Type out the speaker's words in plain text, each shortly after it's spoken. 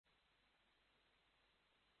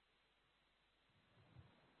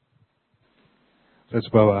Let's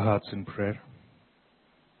bow our hearts in prayer.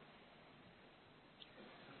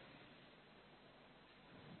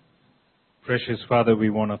 Precious Father, we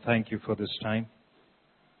want to thank you for this time.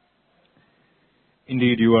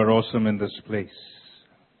 Indeed, you are awesome in this place.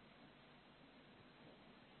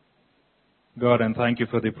 God, and thank you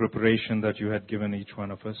for the preparation that you had given each one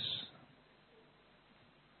of us.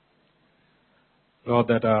 Lord,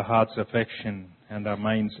 that our heart's affection and our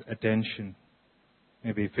mind's attention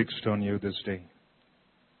may be fixed on you this day.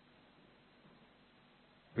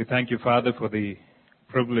 We thank you, Father, for the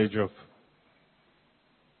privilege of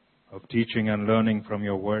teaching and learning from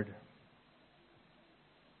your word.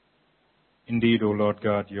 Indeed, O Lord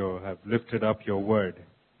God, you have lifted up your word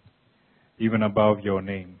even above your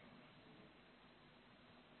name.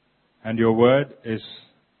 And your word is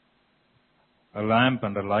a lamp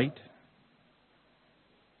and a light.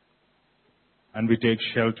 And we take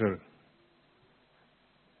shelter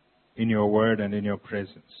in your word and in your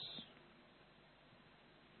presence.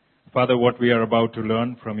 Father, what we are about to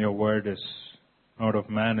learn from your word is not of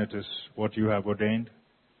man, it is what you have ordained.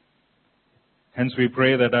 Hence we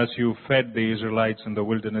pray that as you fed the Israelites in the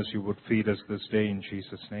wilderness, you would feed us this day in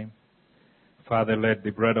Jesus' name. Father, let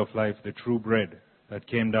the bread of life, the true bread that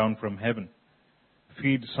came down from heaven,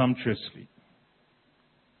 feed sumptuously.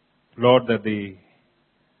 Lord, that the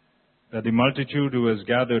multitude who is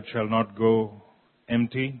gathered shall not go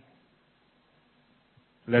empty,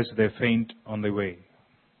 lest they faint on the way.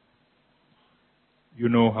 You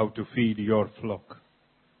know how to feed your flock.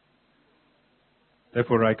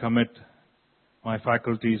 Therefore, I commit my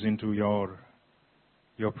faculties into your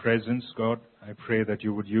presence, God. I pray that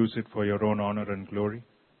you would use it for your own honor and glory.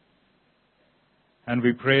 And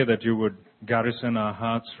we pray that you would garrison our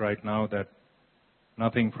hearts right now, that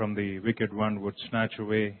nothing from the wicked one would snatch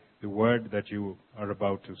away the word that you are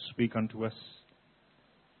about to speak unto us.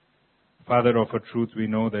 Father, of a truth, we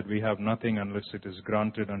know that we have nothing unless it is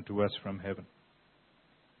granted unto us from heaven.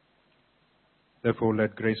 Therefore,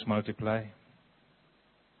 let grace multiply,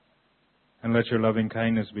 and let your loving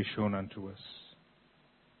kindness be shown unto us.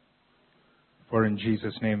 For in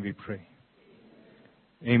Jesus' name we pray.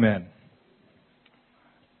 Amen.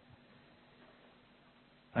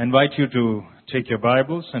 I invite you to take your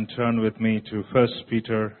Bibles and turn with me to 1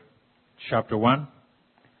 Peter chapter 1.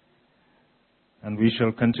 And we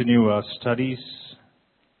shall continue our studies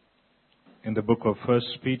in the book of 1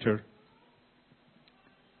 Peter.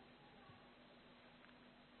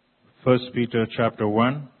 1 Peter chapter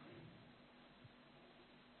 1.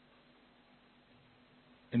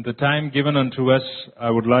 In the time given unto us, I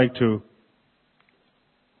would like to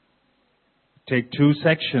take two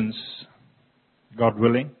sections, God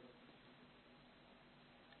willing.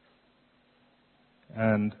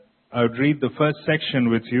 And I would read the first section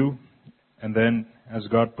with you, and then, as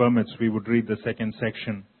God permits, we would read the second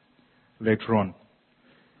section later on.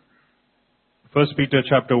 1 Peter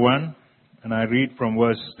chapter 1, and I read from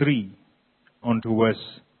verse 3 on to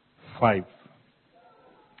verse 5.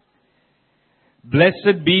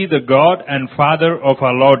 Blessed be the God and Father of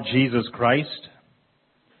our Lord Jesus Christ,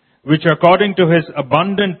 which according to his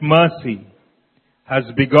abundant mercy has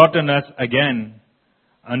begotten us again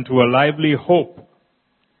unto a lively hope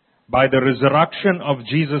by the resurrection of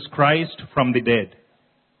Jesus Christ from the dead,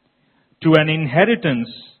 to an inheritance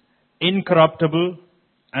incorruptible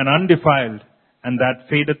and undefiled, and that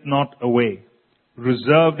fadeth not away,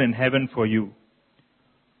 reserved in heaven for you,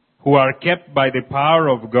 who are kept by the power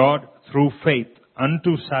of God through faith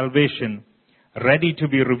unto salvation, ready to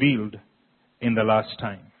be revealed in the last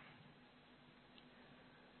time.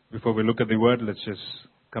 Before we look at the word, let's just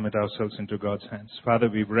commit ourselves into God's hands. Father,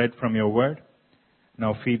 we've read from your word.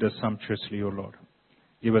 Now feed us sumptuously, O Lord.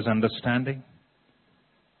 Give us understanding,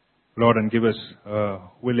 Lord, and give us a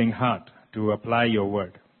willing heart to apply your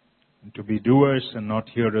word, and to be doers and not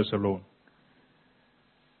hearers alone.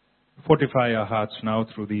 Fortify our hearts now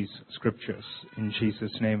through these scriptures. In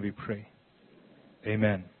Jesus' name we pray.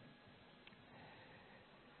 Amen.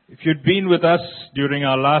 If you'd been with us during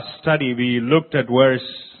our last study, we looked at verse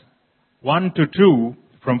 1 to 2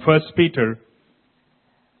 from 1 Peter.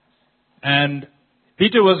 And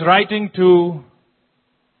Peter was writing to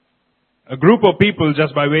a group of people,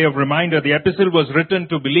 just by way of reminder. The epistle was written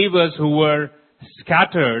to believers who were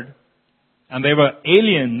scattered, and they were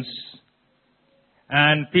aliens.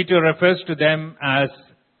 And Peter refers to them as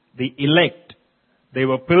the elect. They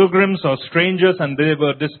were pilgrims or strangers, and they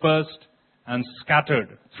were dispersed and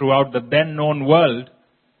scattered throughout the then known world.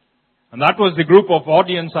 And that was the group of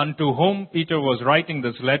audience unto whom Peter was writing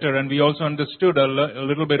this letter. And we also understood a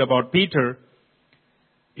little bit about Peter.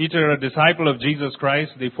 Peter, a disciple of Jesus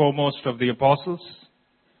Christ, the foremost of the apostles.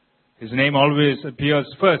 His name always appears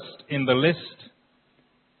first in the list.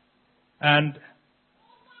 And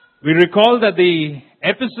we recall that the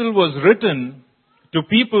epistle was written to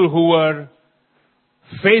people who were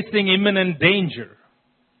facing imminent danger.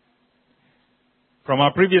 From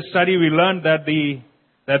our previous study, we learned that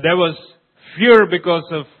there was fear because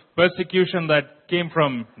of persecution that came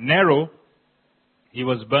from Nero. He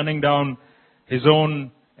was burning down his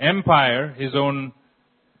own empire, his own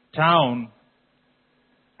town,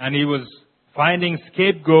 and he was finding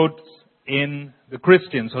scapegoats in the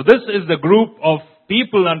Christians. So this is the group of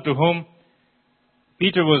people unto whom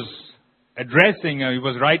Peter was addressing, he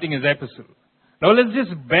was writing his epistle. Now let's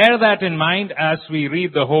just bear that in mind as we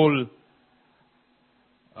read the whole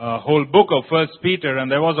book of 1 Peter.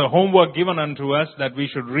 And there was a homework given unto us that we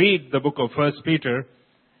should read the book of 1 Peter.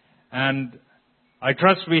 And I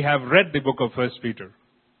trust we have read the book of 1 Peter.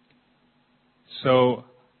 So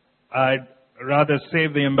I'd rather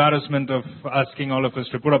save the embarrassment of asking all of us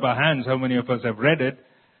to put up our hands how many of us have read it.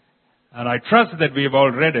 And I trust that we have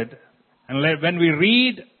all read it. And when we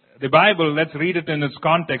read the Bible, let's read it in its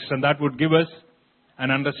context, and that would give us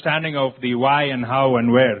an understanding of the why and how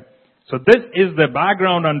and where. So this is the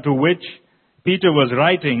background unto which Peter was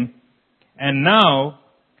writing. And now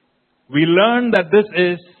we learn that this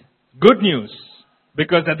is good news,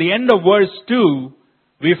 because at the end of verse 2,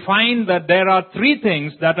 we find that there are three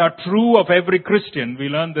things that are true of every Christian. We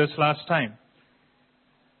learned this last time.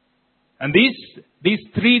 And these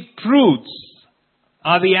three truths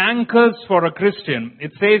are the anchors for a Christian.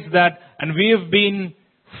 It says that, and we have been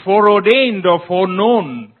foreordained or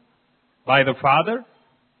foreknown by the Father.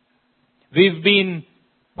 We've been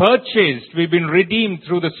purchased, we've been redeemed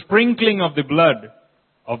through the sprinkling of the blood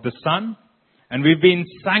of the Son, and we've been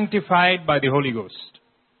sanctified by the Holy Ghost.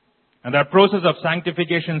 And that process of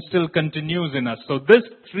sanctification still continues in us. So these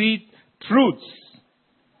three truths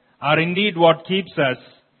are indeed what keeps us.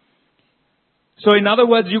 So in other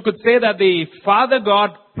words, you could say that the Father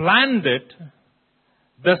God planned it,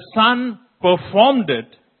 the Son performed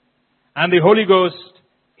it, and the Holy Ghost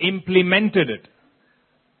implemented it.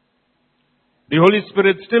 The Holy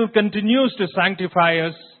Spirit still continues to sanctify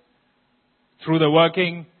us through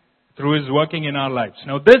His working in our lives.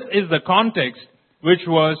 Now this is the context which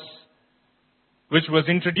was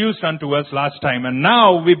introduced unto us last time. And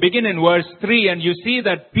now we begin in verse 3, and you see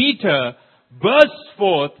that Peter bursts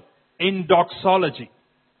forth in doxology.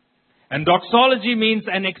 And doxology means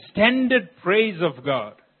an extended praise of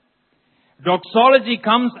God. Doxology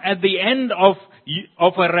comes at the end of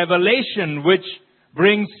a revelation which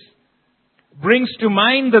brings to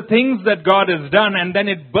mind the things that God has done, and then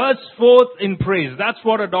it bursts forth in praise. That's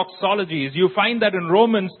what a doxology is. You find that in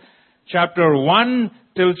Romans chapter 1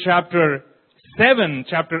 till chapter 7,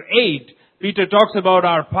 chapter 8,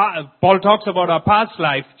 Paul talks about our past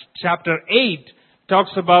life. Chapter 8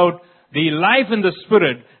 talks about the life in the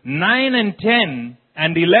Spirit. 9 and 10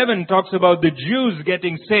 and 11 talks about the Jews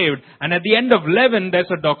getting saved. And at the end of 11,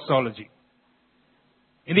 there's a doxology.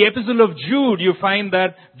 In the epistle of Jude, you find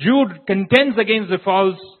that Jude contends against the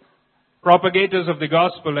false propagators of the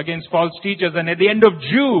gospel, against false teachers. And at the end of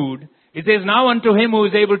Jude, it says, now unto Him who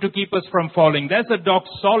is able to keep us from falling. That's a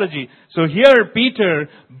doxology. So here Peter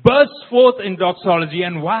bursts forth in doxology.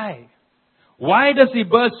 And why? Why does he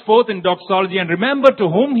burst forth in doxology? And remember to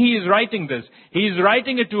whom he is writing this. He is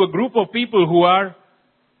writing it to a group of people who are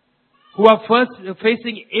first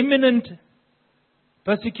facing imminent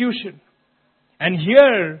persecution. And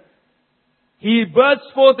here, he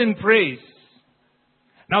bursts forth in praise.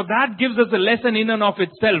 Now that gives us a lesson in and of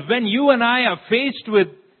itself. When you and I are faced with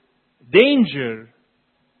danger,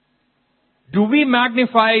 do we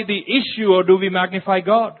magnify the issue or do we magnify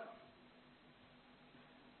God?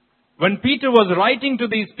 When Peter was writing to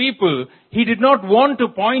these people, he did not want to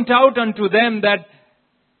point out unto them that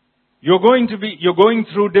you're going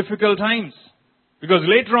through difficult times. Because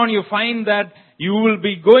later on you find that you will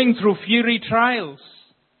be going through fiery trials.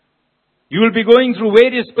 You will be going through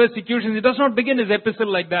various persecutions. He does not begin his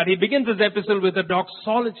epistle like that. He begins his epistle with a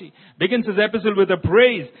doxology. Begins his epistle with a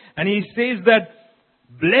praise. And he says that,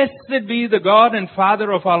 blessed be the God and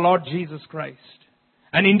Father of our Lord Jesus Christ.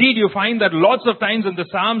 And indeed you find that lots of times in the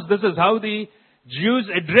Psalms, this is how the Jews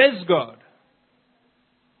address God.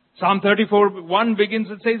 Psalm 34:1 begins,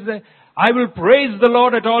 it says that, I will praise the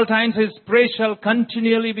Lord at all times. His praise shall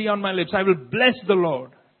continually be on my lips. I will bless the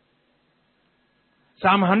Lord.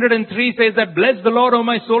 Psalm 103 says that, bless the Lord, O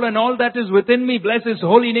my soul, and all that is within me. Bless His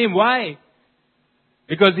holy name. Why?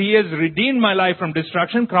 Because He has redeemed my life from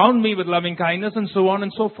destruction, crowned me with loving kindness, and so on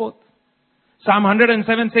and so forth. Psalm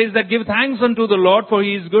 107 says that, give thanks unto the Lord, for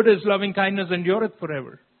He is good, His loving kindness endureth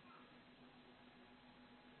forever.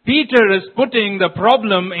 Peter is putting the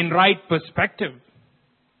problem in right perspective.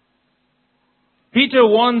 Peter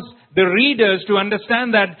wants the readers to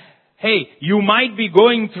understand that, hey, you might be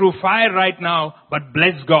going through fire right now, but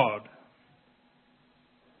bless God.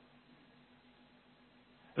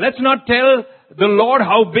 Let's not tell the Lord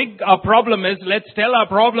how big our problem is. Let's tell our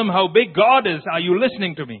problem how big God is. Are you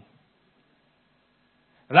listening to me?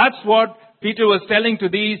 That's what Peter was telling to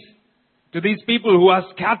these people who are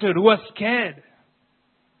scattered, who are scared.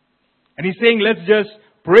 And he's saying, let's just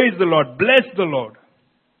praise the Lord, bless the Lord.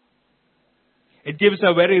 It gives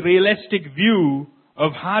a very realistic view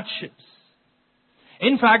of hardships.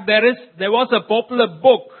 In fact, there was a popular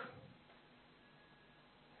book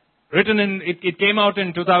written it came out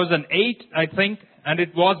in 2008, I think, and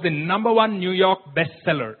it was the #1 New York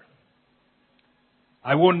bestseller.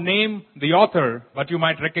 I won't name the author, but you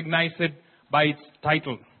might recognize it by its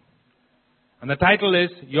title. And the title is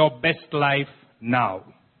Your Best Life Now.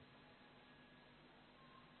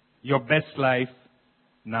 Your Best Life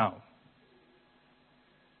Now.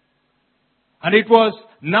 And it was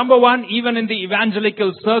 #1 even in the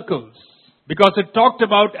evangelical circles, because it talked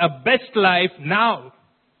about a best life now.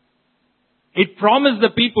 It promised the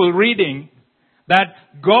people reading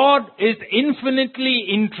that God is infinitely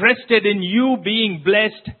interested in you being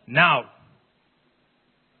blessed now.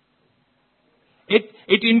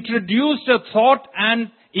 It introduced a thought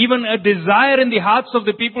and even a desire in the hearts of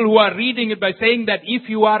the people who are reading it by saying that if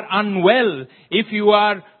you are unwell, if you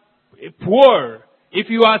are poor, if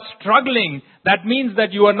you are struggling, that means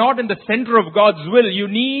that you are not in the center of God's will. You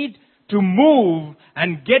need to move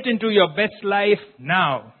and get into your best life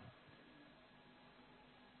now.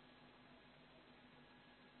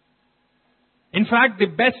 In fact, the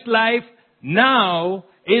best life now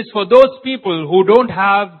is for those people who don't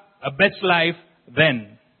have a best life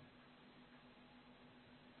then.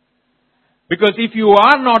 Because if you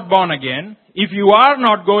are not born again, if you are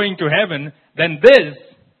not going to heaven, then this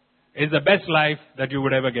is the best life that you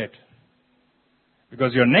would ever get.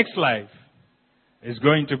 Because your next life is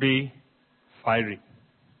going to be fiery.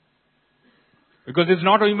 Because it's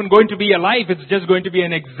not even going to be a life, it's just going to be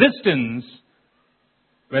an existence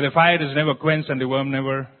where the fire is never quenched and the worm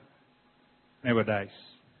never dies.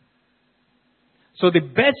 So the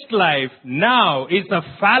best life now is a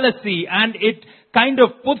fallacy, and it kind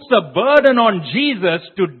of puts a burden on Jesus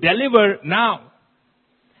to deliver now.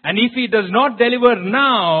 And if He does not deliver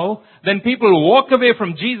now, then people walk away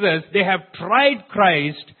from Jesus. They have tried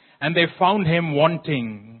Christ and they found Him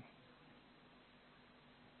wanting.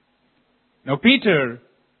 Now Peter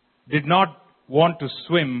did not want to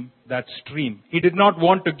swim that stream. He did not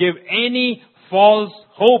want to give any false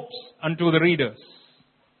hopes unto the readers.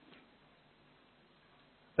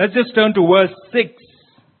 Let's just turn to verse 6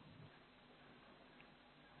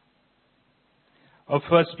 of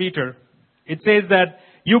 1 Peter. It says that,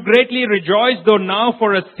 you greatly rejoice, though now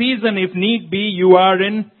for a season, if need be, you are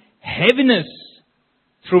in heaviness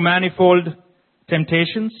through manifold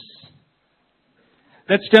temptations.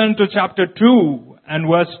 Let's turn to chapter 2 and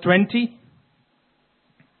verse 20.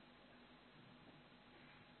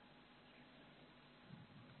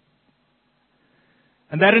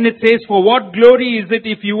 And therein it says, for what glory is it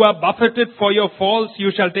if you are buffeted for your faults,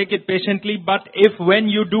 you shall take it patiently. But if when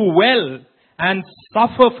you do well and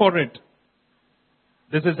suffer for it,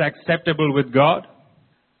 this is acceptable with God.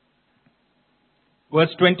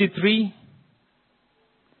 Verse 23.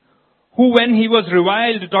 Who when he was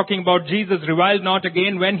reviled, talking about Jesus, reviled not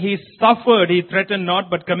again. When he suffered, he threatened not,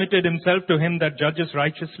 but committed himself to him that judges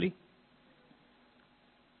righteously.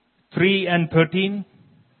 3 and 13.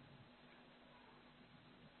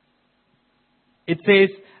 It says,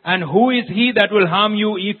 and who is he that will harm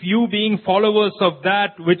you if you being followers of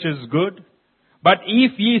that which is good? But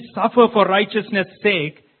if ye suffer for righteousness'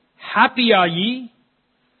 sake, happy are ye.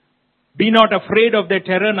 Be not afraid of their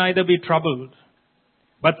terror, neither be troubled.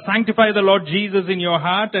 But sanctify the Lord Jesus in your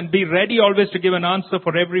heart, and be ready always to give an answer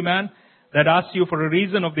for every man that asks you for a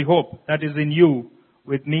reason of the hope that is in you,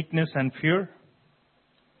 with meekness and fear.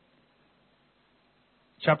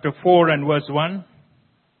 Chapter 4 and verse 1.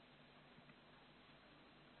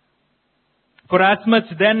 For as much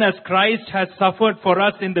then as Christ has suffered for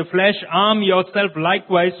us in the flesh, arm yourself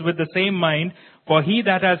likewise with the same mind, for he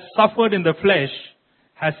that has suffered in the flesh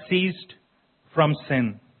has ceased from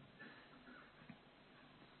sin.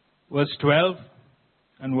 Verse 12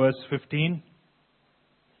 and verse 15.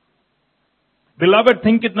 Beloved,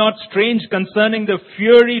 think it not strange concerning the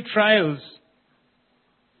fiery trials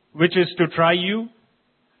which is to try you,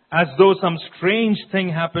 as though some strange thing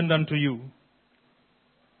happened unto you.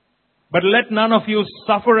 But let none of you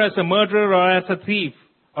suffer as a murderer or as a thief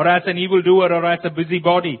or as an evildoer or as a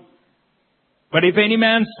busybody. But if any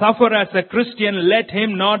man suffer as a Christian, let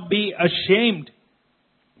him not be ashamed,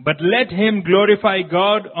 but let him glorify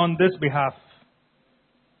God on this behalf.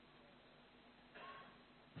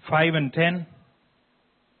 5 and 10.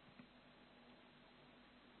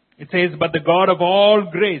 It says, but the God of all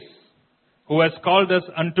grace, who has called us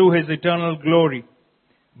unto his eternal glory,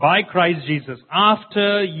 by Christ Jesus,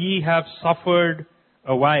 after ye have suffered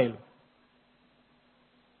a while,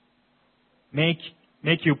 make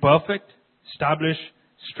you perfect, establish,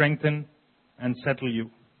 strengthen, and settle you.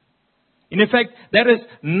 In effect, there is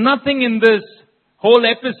nothing in this whole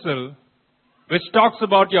epistle which talks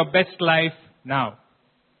about your best life now.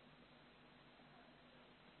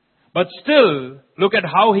 But still, look at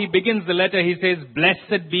how he begins the letter. He says,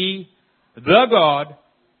 blessed be the God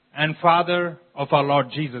and Father of our Lord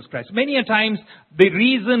Jesus Christ. Many a times, the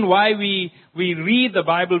reason why we read the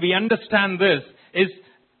Bible, we understand this,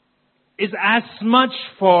 is as much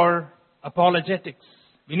for apologetics.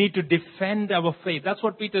 We need to defend our faith. That's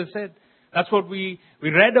what Peter said. That's what we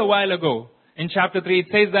read a while ago in chapter 3. It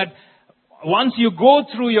says that once you go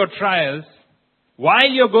through your trials, while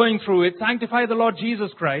you're going through it, sanctify the Lord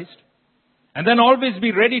Jesus Christ, and then always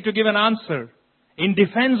be ready to give an answer in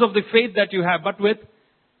defense of the faith that you have, but with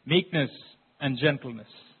meekness and gentleness.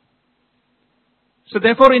 So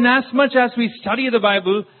therefore, in as much as we study the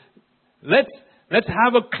Bible, let's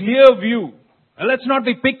have a clear view. Let's not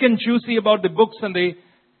be pick and choosy about the books and the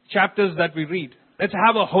chapters that we read. Let's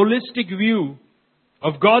have a holistic view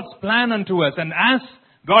of God's plan unto us. And as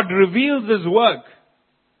God reveals His work,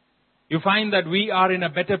 you find that we are in a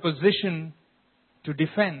better position to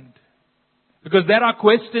defend. Because there are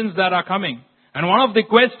questions that are coming. And one of the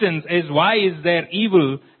questions is, why is there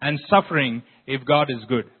evil and suffering if God is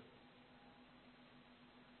good?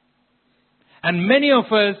 And many of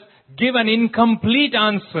us give an incomplete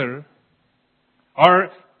answer, or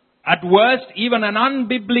at worst, even an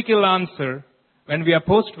unbiblical answer when we are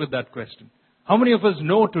posed with that question. How many of us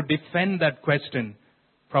know to defend that question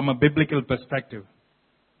from a biblical perspective?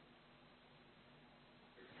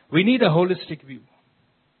 We need a holistic view.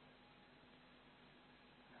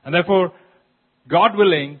 And therefore, God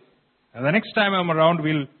willing, and the next time I'm around,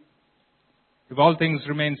 if all things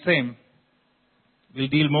remain same, we'll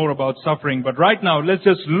deal more about suffering. But right now, let's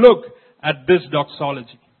just look at this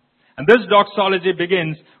doxology. And this doxology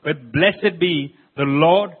begins with, blessed be the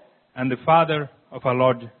Lord and the Father of our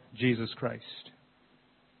Lord Jesus Christ.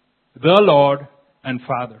 The Lord and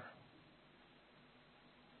Father.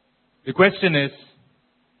 The question is,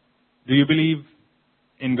 do you believe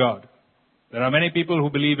in God? There are many people who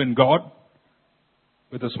believe in God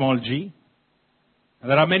with a small g.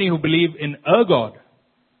 And there are many who believe in a God.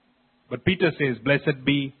 But Peter says, blessed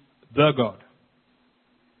be the God.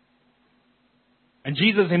 And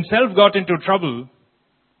Jesus himself got into trouble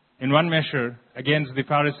in one measure against the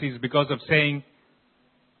Pharisees because of saying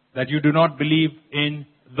that you do not believe in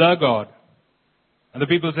the God. And the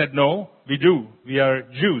people said, no, we do. We are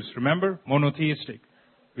Jews, remember? Monotheistic.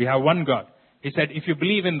 We have one God. He said, if you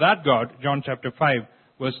believe in that God, John chapter 5,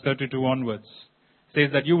 verse 32 onwards,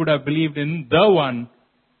 says that you would have believed in the one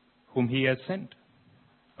whom He has sent.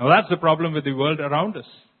 Now that's the problem with the world around us.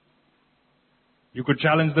 You could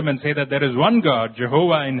challenge them and say that there is one God,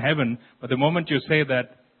 Jehovah in heaven, but the moment you say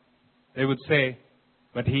that, they would say,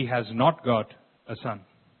 but He has not got a son.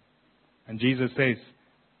 And Jesus says,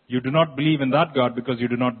 you do not believe in that God because you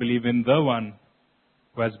do not believe in the one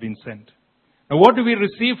who has been sent. Now what do we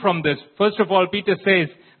receive from this? First of all, Peter says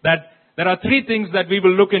that there are three things that we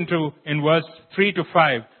will look into in verse 3 to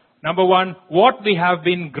 5. Number one, what we have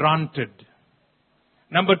been granted.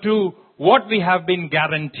 Number two, what we have been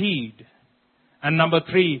guaranteed. And number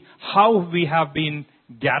three, how we have been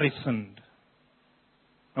garrisoned.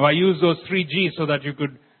 Now I use those three G's so that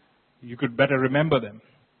you could better remember them.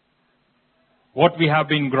 What we have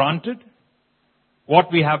been granted,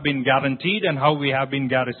 what we have been guaranteed, and how we have been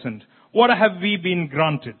garrisoned. What have we been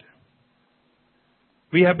granted?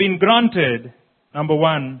 We have been granted, number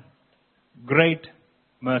one, great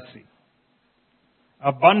mercy.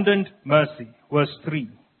 Abundant mercy. Verse 3.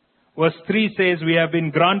 Verse 3 says we have been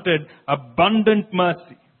granted abundant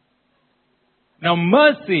mercy. Now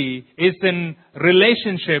mercy is in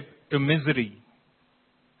relationship to misery.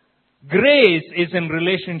 Grace is in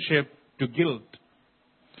relationship to guilt.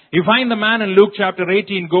 You find the man in Luke chapter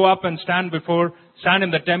 18 go up and stand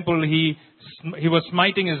in the temple. He was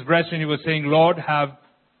smiting his breast and he was saying, Lord, have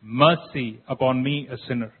mercy upon me, a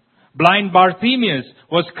sinner. Blind Bartimaeus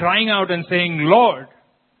was crying out and saying, Lord,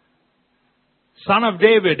 Son of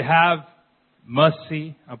David, have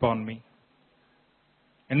mercy upon me.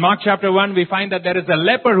 In Mark chapter 1, we find that there is a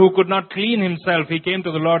leper who could not clean himself. He came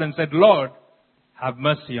to the Lord and said, Lord, have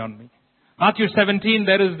mercy on me. Matthew 17,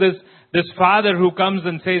 there is this father who comes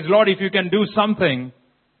and says, Lord, if you can do something,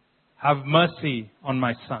 have mercy on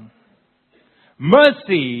my son.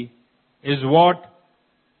 Mercy is what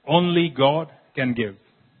only God can give.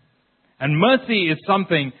 And mercy is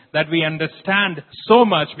something that we understand so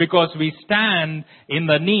much because we stand in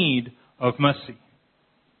the need of mercy.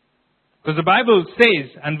 Because the Bible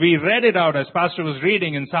says, and we read it out as Pastor was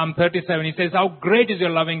reading in Psalm 37, he says, how great is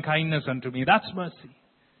your loving kindness unto me. That's mercy.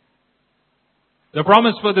 The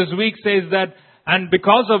promise for this week says that, and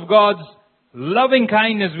because of God's loving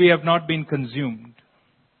kindness, we have not been consumed.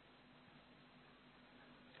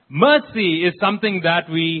 Mercy is something that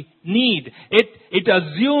we need. It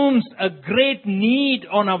assumes a great need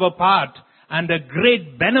on our part and a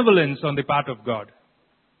great benevolence on the part of God.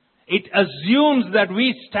 It assumes that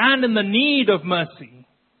we stand in the need of mercy.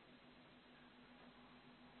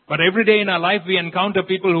 But every day in our life we encounter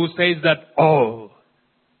people who say that, oh,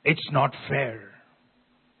 it's not fair.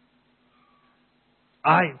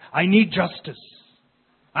 I need justice.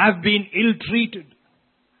 I've been ill-treated.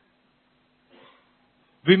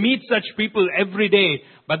 We meet such people every day,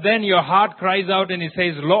 but then your heart cries out and it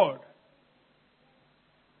says, Lord,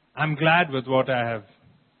 I'm glad with what I have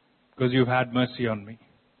because you've had mercy on me.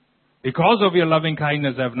 Because of your loving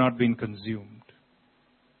kindness, I have not been consumed.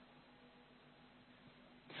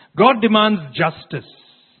 God demands justice.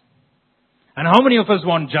 And how many of us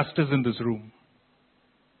want justice in this room?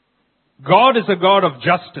 God is a God of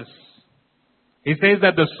justice. He says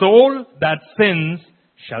that the soul that sins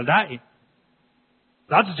shall die.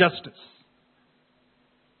 That's justice.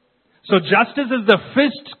 So justice is the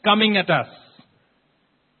fist coming at us.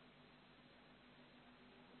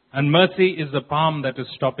 And mercy is the palm that is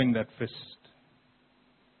stopping that fist.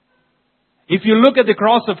 If you look at the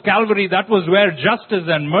cross of Calvary, that was where justice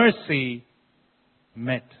and mercy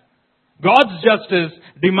met. God's justice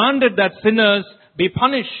demanded that sinners be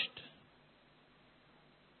punished.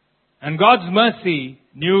 And God's mercy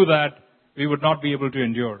knew that we would not be able to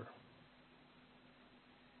endure.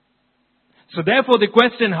 So therefore the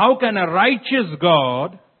question, how can a righteous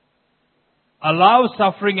God allow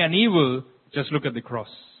suffering and evil? Just look at the cross.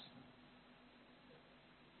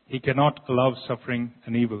 He cannot allow suffering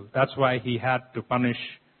and evil. That's why he had to punish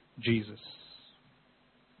Jesus.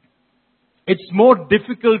 It's more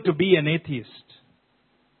difficult to be an atheist.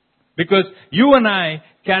 Because you and I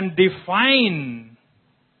can define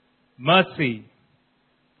mercy.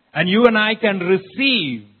 And you and I can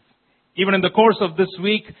receive. Even in the course of this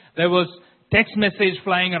week, there was text message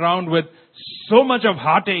flying around with so much of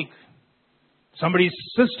heartache. Somebody's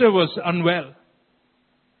sister was unwell.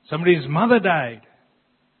 Somebody's mother died.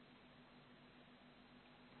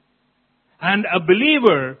 And a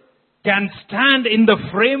believer can stand in the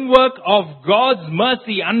framework of God's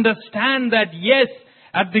mercy, understand that yes,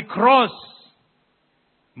 at the cross,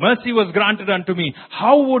 mercy was granted unto me.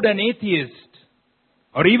 How would an atheist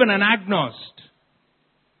or even an agnostic,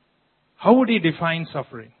 how would he define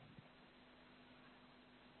suffering?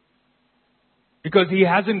 Because he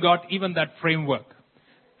hasn't got even that framework.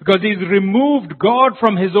 Because he's removed God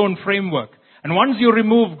from his own framework. And once you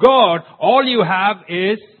remove God, all you have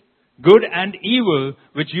is good and evil,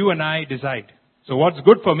 which you and I decide. So what's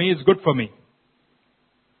good for me is good for me.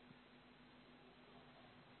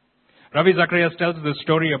 Ravi Zacharias tells the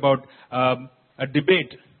story about a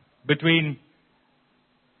debate between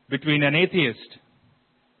an atheist.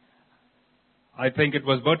 I think it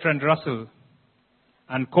was Bertrand Russell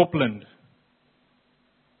and Copeland,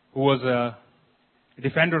 who was a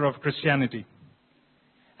defender of Christianity.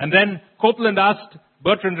 And then Copeland asked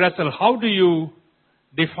Bertrand Russell, how do you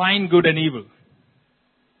define good and evil?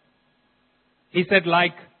 He said,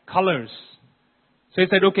 like colors. So he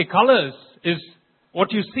said, okay, colors is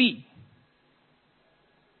what you see.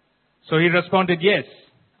 So he responded, yes,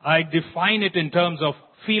 I define it in terms of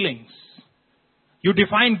feelings. You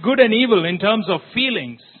define good and evil in terms of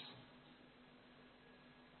feelings.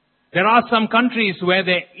 There are some countries where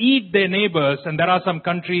they eat their neighbors and there are some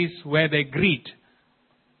countries where they greet.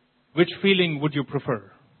 Which feeling would you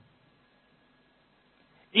prefer?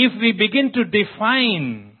 If we begin to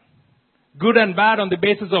define good and bad on the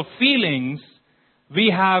basis of feelings, we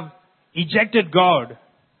have ejected God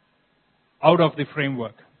out of the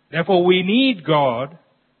framework. Therefore, we need God.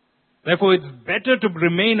 Therefore, it's better to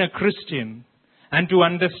remain a Christian and to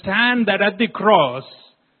understand that at the cross,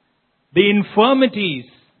 the infirmities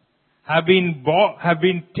have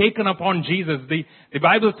been taken upon Jesus. The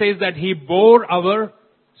Bible says that He bore our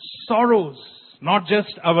sorrows, not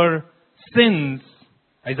just our sins,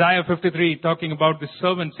 Isaiah 53, talking about the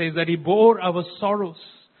servant, says that he bore our sorrows.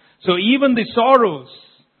 So even the sorrows,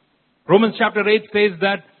 Romans chapter 8 says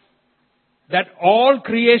that all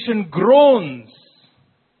creation groans.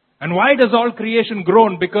 And why does all creation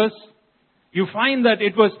groan? Because you find that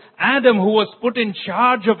it was Adam who was put in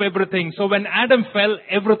charge of everything. So when Adam fell,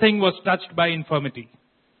 everything was touched by infirmity.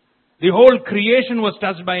 The whole creation was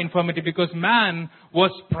touched by infirmity because man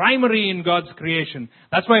was primary in God's creation.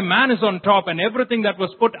 That's why man is on top, and everything that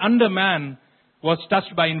was put under man was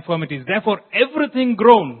touched by infirmities. Therefore, everything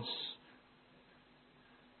groans.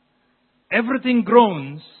 Everything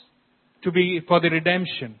groans to be for the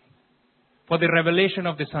redemption, for the revelation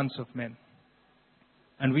of the sons of men.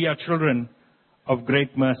 And we are children of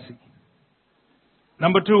great mercy.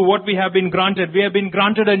 Number two, what we have been granted. We have been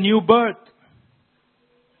granted a new birth.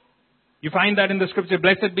 You find that in the scripture.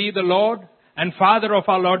 Blessed be the Lord and Father of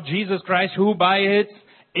our Lord Jesus Christ, who by His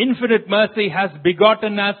infinite mercy has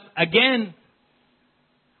begotten us again.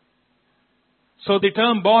 So the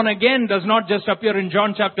term born again does not just appear in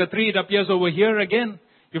John chapter 3, it appears over here again.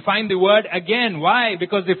 You find the word again. Why?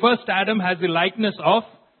 Because the first Adam has the likeness of,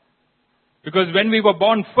 because when we were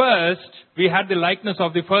born first, we had the likeness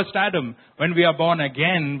of the first Adam. When we are born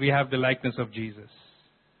again, we have the likeness of Jesus.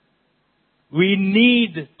 We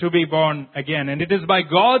need to be born again. And it is by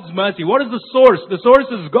God's mercy. What is the source? The source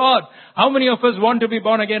is God. How many of us want to be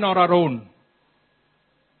born again on our own?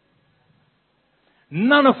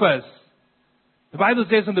 None of us. The Bible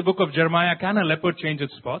says in the book of Jeremiah, can a leopard change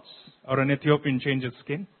its spots? Or an Ethiopian change its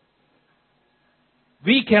skin?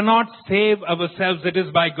 We cannot save ourselves. It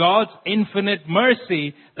is by God's infinite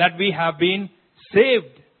mercy that we have been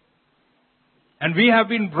saved. And we have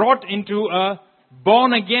been brought into a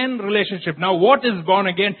born again relationship. Now what is born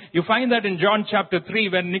again? You find that in John chapter 3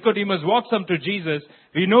 when Nicodemus walks up to Jesus.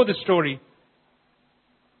 We know the story.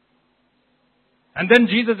 And then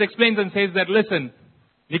Jesus explains and says that, listen,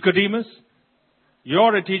 Nicodemus,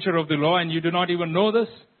 you're a teacher of the law and you do not even know this.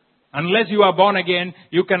 Unless you are born again,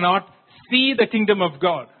 you cannot see the kingdom of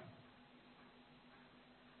God.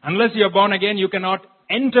 Unless you are born again, you cannot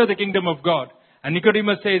enter the kingdom of God. And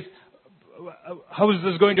Nicodemus says, how is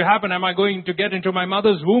this going to happen? Am I going to get into my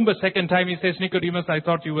mother's womb a second time? He says, Nicodemus, I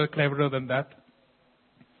thought you were cleverer than that.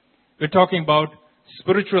 We're talking about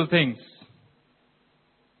spiritual things.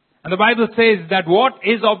 And the Bible says that what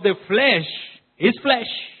is of the flesh is flesh.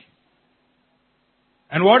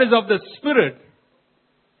 And what is of the Spirit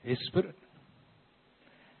is spirit.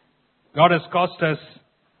 God has caused us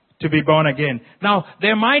to be born again. Now,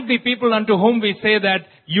 there might be people unto whom we say that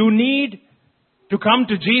you need to come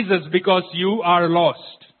to Jesus because you are lost.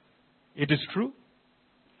 It is true.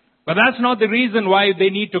 But that's not the reason why they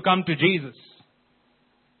need to come to Jesus.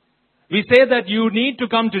 We say that you need to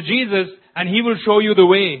come to Jesus and He will show you the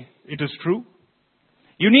way. It is true.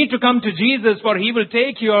 You need to come to Jesus for He will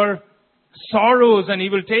take your sorrows and He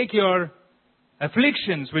will take your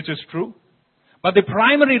afflictions, which is true. But the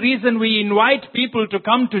primary reason we invite people to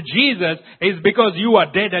come to Jesus is because you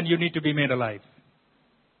are dead and you need to be made alive.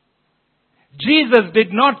 Jesus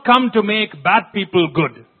did not come to make bad people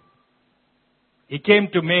good. He came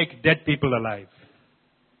to make dead people alive.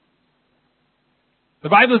 The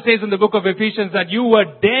Bible says in the book of Ephesians that you were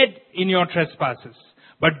dead in your trespasses.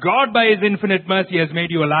 But God by His infinite mercy has made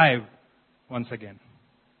you alive once again.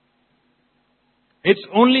 It's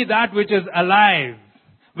only that which is alive.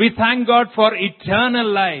 We thank God for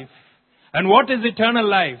eternal life. And what is eternal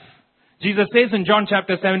life? Jesus says in John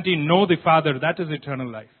chapter 17, know the Father, that is eternal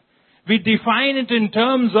life. We define it in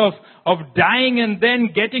terms of dying and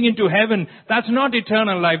then getting into heaven. That's not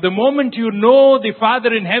eternal life. The moment you know the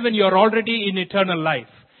Father in heaven, you're already in eternal life.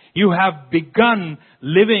 You have begun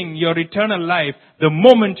living your eternal life the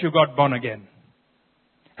moment you got born again.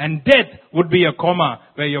 And death would be a coma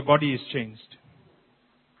where your body is changed.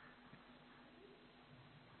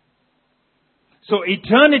 So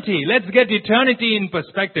eternity, let's get eternity in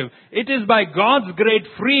perspective. It is by God's great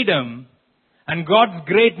freedom and God's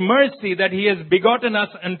great mercy that He has begotten us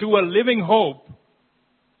unto a living hope.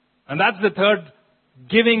 And that's the third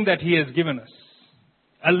giving that He has given us.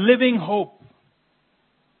 A living hope.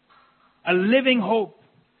 A living hope.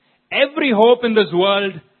 Every hope in this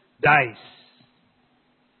world dies.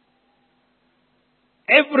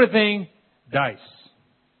 Everything dies.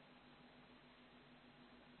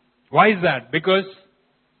 Why is that? Because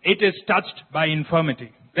it is touched by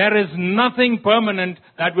infirmity. There is nothing permanent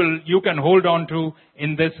that you can hold on to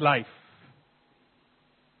in this life.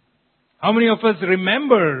 How many of us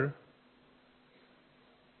remember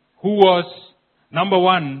who was number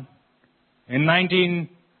one in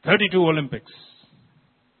 1932 Olympics?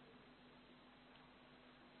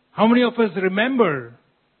 How many of us remember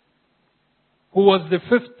who was the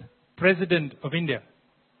 5th president of India.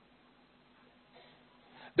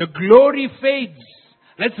 The glory fades.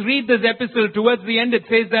 Let's read this epistle. Towards the end it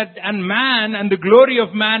says that, and man, and the glory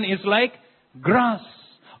of man is like grass.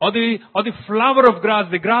 Or the flower of grass.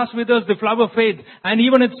 The grass withers, the flower fades. And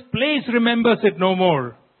even its place remembers it no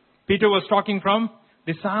more. Peter was talking from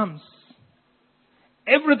the Psalms.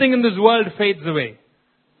 Everything in this world fades away.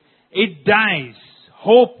 It dies.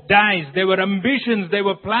 Hope dies. There were ambitions, there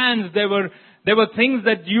were plans, there were things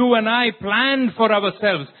that you and I planned for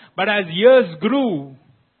ourselves. But as years grew,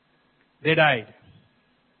 they died.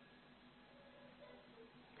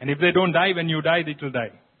 And if they don't die, when you die, it will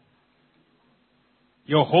die.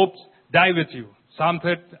 Your hopes die with you.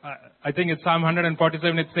 I think it's Psalm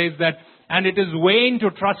 147, it says that, and it is vain to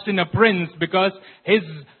trust in a prince because his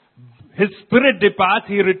spirit departs,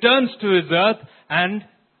 he returns to his earth, and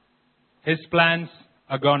his plans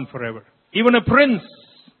are gone forever. Even a prince.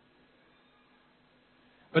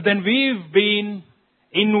 But then we've been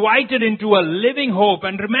invited into a living hope.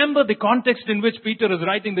 And remember the context in which Peter is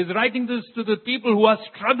writing this. He's writing this to the people who are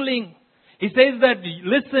struggling. He says that,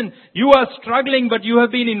 listen, you are struggling, but you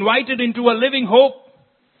have been invited into a living hope.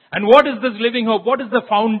 And what is this living hope? What is the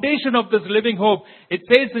foundation of this living hope? It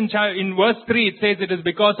says in verse 3, it says it is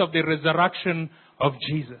because of the resurrection of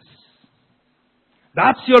Jesus.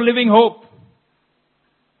 That's your living hope.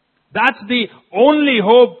 That's the only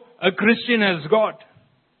hope a Christian has got.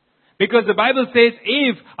 Because the Bible says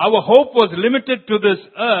if our hope was limited to this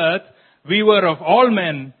earth, we were of all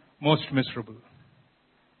men most miserable.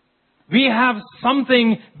 We have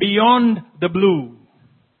something beyond the blue.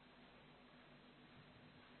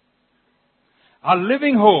 Our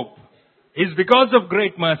living hope is because of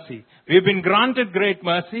great mercy. We've been granted great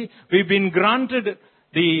mercy. We've been granted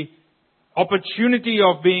the opportunity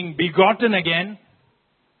of being begotten again.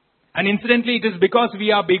 And incidentally, it is because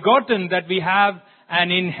we are begotten that we have an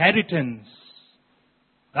inheritance.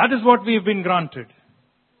 That is what we've been granted.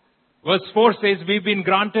 Verse 4 says we've been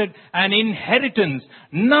granted an inheritance.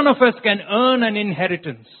 None of us can earn an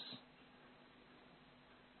inheritance.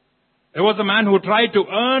 There was a man who tried to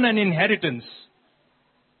earn an inheritance.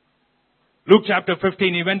 Luke chapter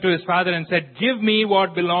 15, he went to his father and said, "Give me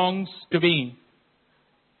what belongs to me."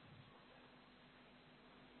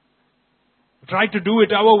 Try to do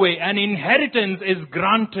it our way. An inheritance is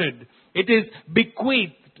granted. It is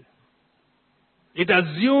bequeathed. It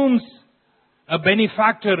assumes a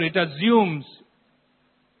benefactor. It assumes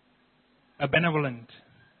a benevolent.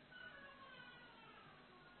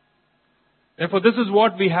 Therefore, this is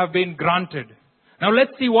what we have been granted. Now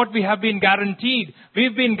let's see what we have been guaranteed.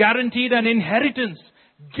 We've been guaranteed an inheritance.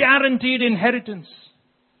 Guaranteed inheritance.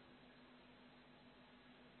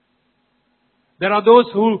 There are those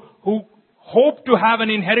who hope to have an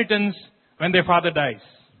inheritance when their father dies.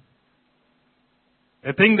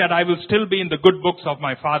 They think that I will still be in the good books of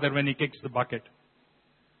my father when he kicks the bucket.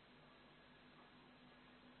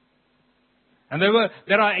 And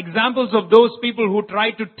there are examples of those people who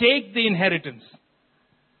try to take the inheritance.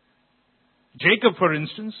 Jacob, for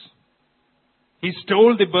instance, he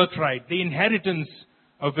stole the birthright, the inheritance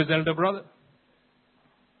of his elder brother.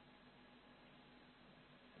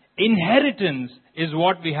 Inheritance is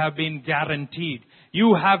what we have been guaranteed.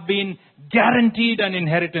 You have been guaranteed an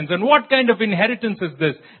inheritance. And what kind of inheritance is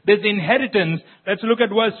this? This inheritance, let's look at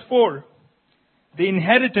verse 4. The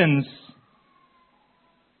inheritance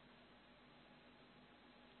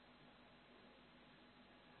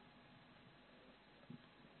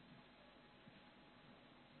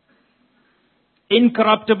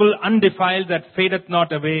incorruptible, undefiled, that fadeth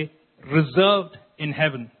not away, reserved in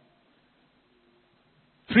heaven.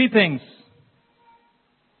 Three things.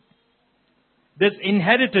 This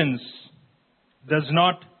inheritance does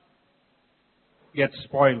not get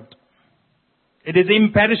spoiled. It is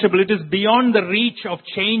imperishable. It is beyond the reach of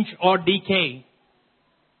change or decay.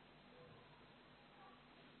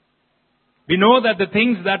 We know that the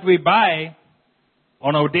things that we buy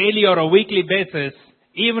on a daily or a weekly basis,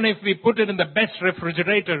 even if we put it in the best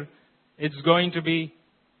refrigerator, it's going to be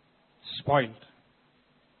spoiled.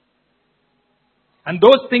 And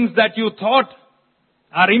those things that you thought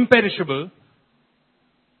are imperishable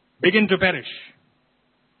begin to perish.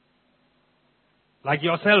 Like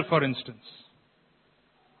yourself, for instance.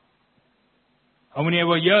 How many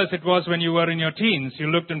ever years it was when you were in your teens, you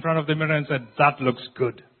looked in front of the mirror and said, "That looks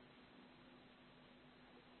good."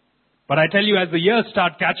 But I tell you, as the years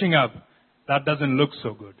start catching up, that doesn't look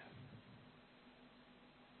so good.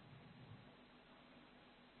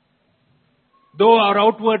 Though our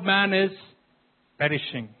outward man is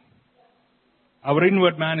perishing, our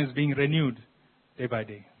inward man is being renewed day by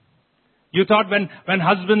day. You thought when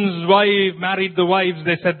husband's wife married the wives,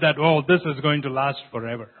 they said that, oh, this is going to last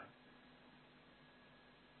forever.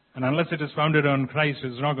 And unless it is founded on Christ,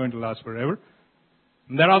 it's not going to last forever.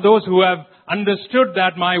 And there are those who have understood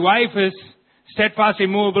that my wife is steadfast,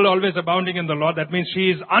 immovable, always abounding in the Lord. That means she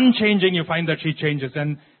is unchanging. You find that she changes.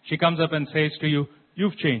 And she comes up and says to you,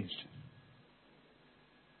 you've changed.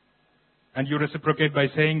 And you reciprocate by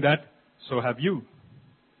saying that, so have you.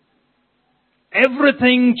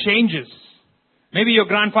 Everything changes. Maybe your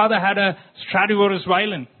grandfather had a Stradivarius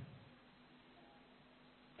violin.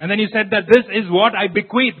 And then you said that this is what I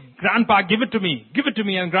bequeath. Grandpa, give it to me. Give it to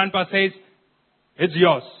me. And Grandpa says, it's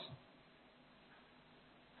yours.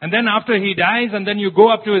 And then after he dies, and then you go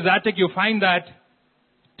up to his attic, you find that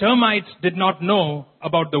termites did not know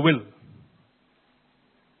about the will.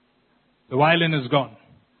 The violin is gone.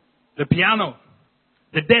 The piano,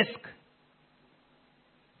 the desk,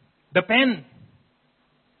 the pen,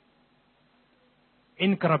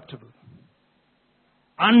 incorruptible,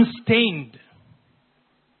 unstained.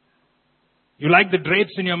 You like the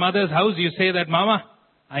drapes in your mother's house, you say that, Mama,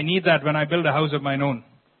 I need that when I build a house of my own.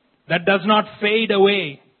 That does not fade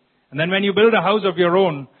away. And then when you build a house of your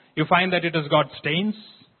own, you find that it has got stains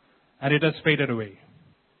and it has faded away.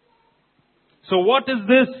 So what is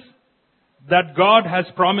this that God has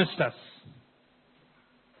promised us?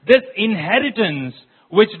 This inheritance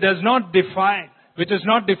which does not defile, which is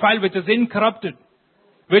not defiled, which is incorrupted,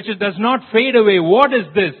 which does not fade away. What is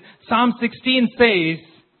this? Psalm 16 says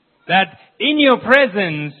that in your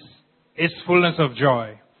presence is fullness of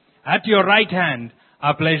joy. At your right hand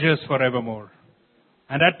are pleasures forevermore.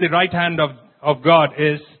 And at the right hand of God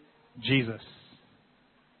is Jesus.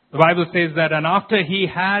 The Bible says that, and after he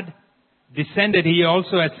had descended, he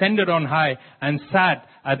also ascended on high and sat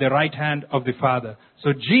at the right hand of the Father.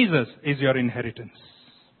 So Jesus is your inheritance.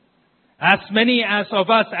 As many as of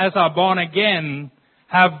us as are born again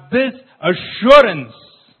have this assurance.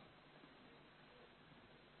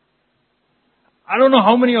 I don't know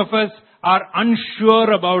how many of us are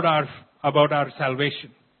unsure about our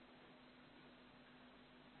salvation.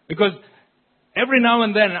 Because every now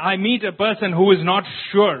and then I meet a person who is not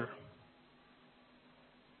sure.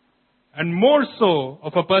 And more so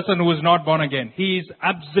of a person who is not born again. He is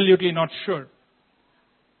absolutely not sure.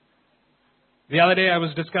 The other day I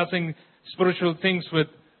was discussing spiritual things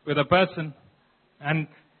with a person. And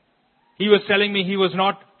he was telling me he was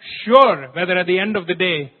not sure whether at the end of the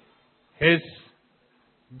day his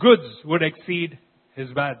goods would exceed his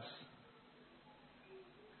bads.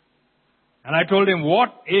 And I told him, what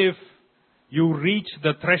if you reach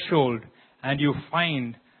the threshold and you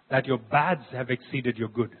find that your bads have exceeded your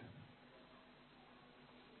good?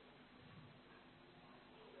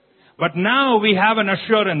 But now we have an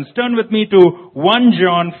assurance. Turn with me to 1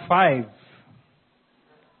 John 5.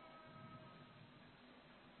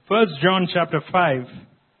 1 John chapter 5.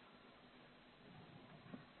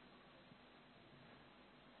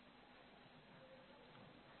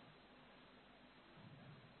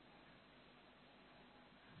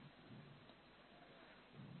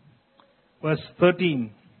 Verse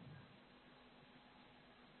 13.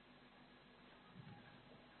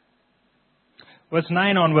 Verse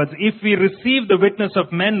 9 onwards. If we receive the witness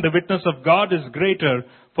of men, the witness of God is greater.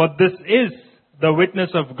 For this is the witness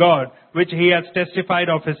of God, which he has testified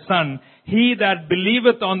of his Son. He that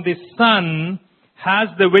believeth on the Son has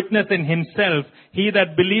the witness in himself. He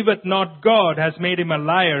that believeth not God has made him a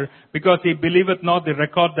liar, because he believeth not the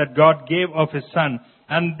record that God gave of his Son.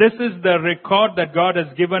 And this is the record that God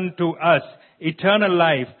has given to us, eternal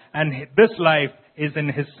life, and this life is in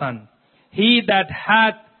his Son. He that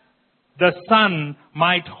hath the Son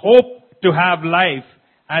might hope to have life,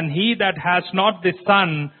 and he that has not the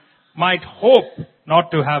Son might hope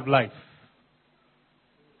not to have life.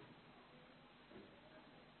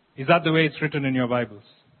 Is that the way it's written in your Bibles?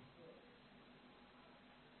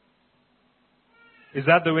 Is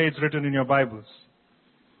that the way it's written in your Bibles?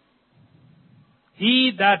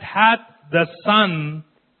 He that hath the Son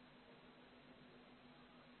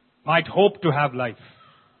might hope to have life.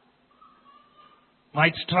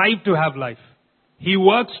 Might strive to have life. He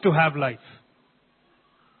works to have life.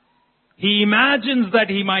 He imagines that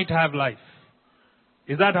he might have life.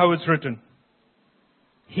 Is that how it's written?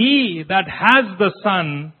 He that has the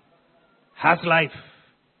Son has life.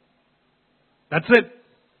 That's it.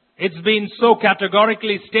 It's been so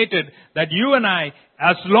categorically stated that you and I,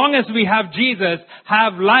 as long as we have Jesus,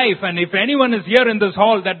 have life. And if anyone is here in this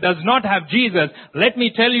hall that does not have Jesus, let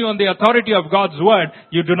me tell you on the authority of God's word,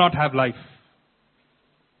 you do not have life.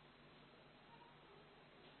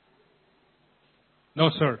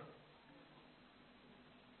 No, sir.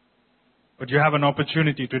 But you have an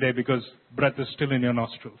opportunity today because breath is still in your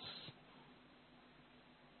nostrils.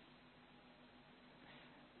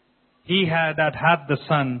 He that hath the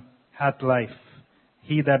Son hath life.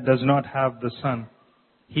 He that does not have the Son,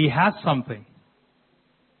 he has something.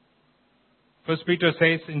 First Peter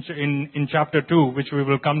says in chapter 2, which we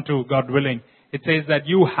will come to, God willing, it says that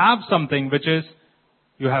you have something, which is,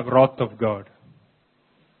 you have wrath of God.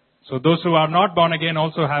 So those who are not born again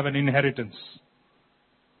also have an inheritance.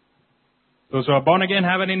 Those who are born again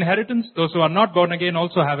have an inheritance. Those who are not born again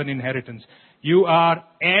also have an inheritance. You are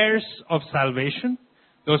heirs of salvation.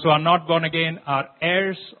 Those who are not born again are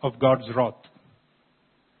heirs of God's wrath.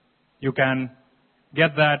 You can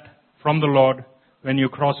get that from the Lord when you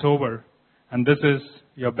cross over. And this is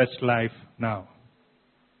your best life now.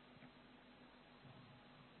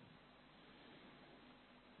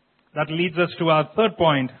 That leads us to our third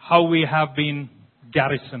point, how we have been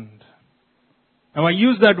garrisoned. Now I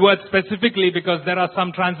use that word specifically because there are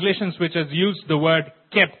some translations which has used the word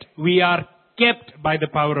kept. We are kept by the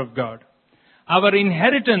power of God. Our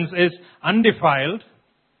inheritance is undefiled,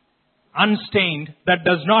 unstained, that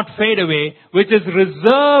does not fade away, which is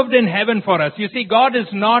reserved in heaven for us. You see, God is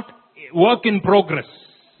not work in progress.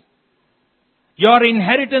 Your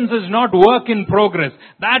inheritance is not work in progress.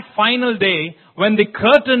 That final day, when the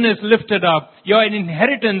curtain is lifted up, your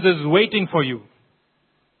inheritance is waiting for you.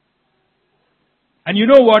 And you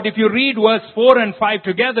know what? If you read verse 4 and 5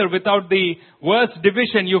 together without the verse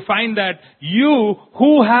division, you find that you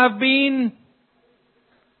who have been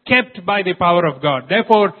kept by the power of God.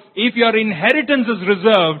 Therefore, if your inheritance is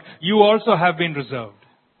reserved, you also have been reserved.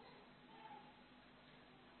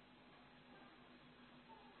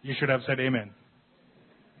 You should have said amen.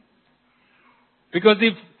 Because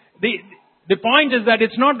if the point is that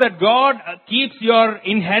it's not that God keeps your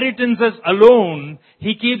inheritances alone,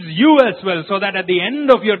 He keeps you as well, so that at the end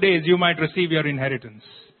of your days you might receive your inheritance.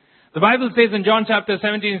 The Bible says in John chapter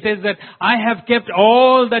 17, it says that I have kept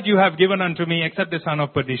all that you have given unto me except the son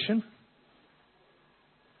of perdition.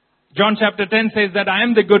 John chapter 10 says that I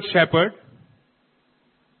am the good shepherd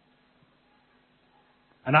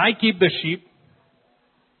and I keep the sheep.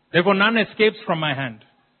 Therefore none escapes from my hand.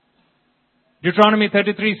 Deuteronomy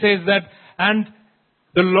 33 says that, and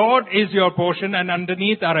the Lord is your portion, and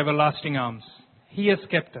underneath are everlasting arms. He has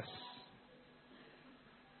kept us.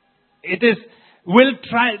 It is,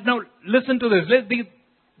 now listen to this.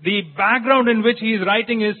 The background in which he is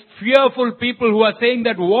writing is fearful people who are saying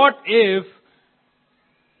that what if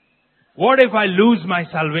I lose my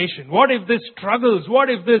salvation? What if this struggles? What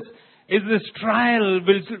if this trial,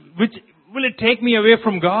 will it take me away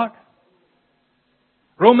from God?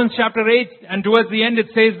 Romans chapter 8, and towards the end it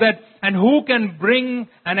says that, and who can bring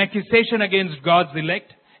an accusation against God's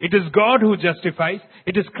elect? It is God who justifies.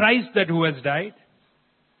 It is Christ that who has died.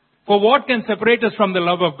 For what can separate us from the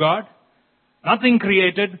love of God? Nothing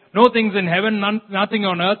created, no things in heaven, nothing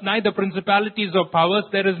on earth, neither principalities or powers.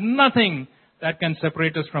 There is nothing that can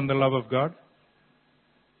separate us from the love of God.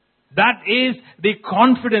 That is the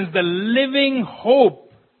confidence, the living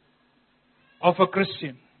hope of a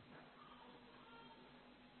Christian.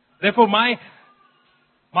 Therefore, my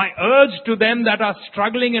urge to them that are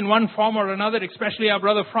struggling in one form or another, especially our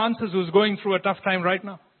brother Francis who's going through a tough time right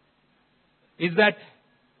now, is that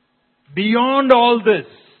beyond all this,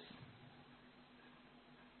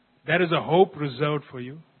 there is a hope reserved for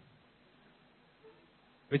you,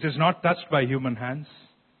 which is not touched by human hands.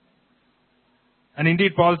 And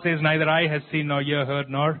indeed, Paul says, neither eye has seen, nor ear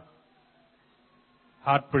heard, nor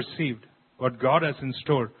heart perceived what God has in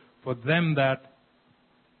store for them that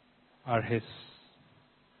are His.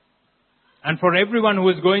 And for everyone who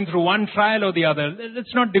is going through one trial or the other,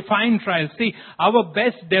 let's not define trials. See, our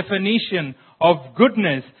best definition of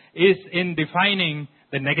goodness is in defining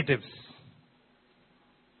the negatives.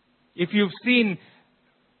 If you've seen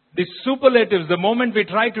the superlatives, the moment we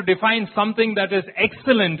try to define something that is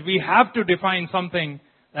excellent, we have to define something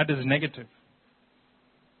that is negative.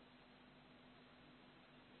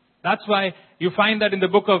 That's why you find that in the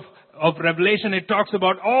book of Revelation, it talks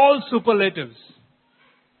about all superlatives.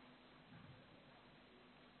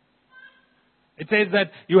 It says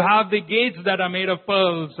that you have the gates that are made of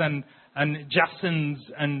pearls and jacinths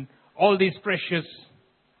and all these precious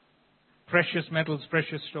metals,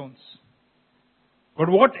 precious stones. But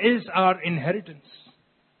what is our inheritance?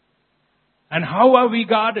 And how are we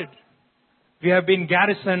guarded? We have been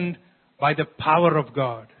garrisoned by the power of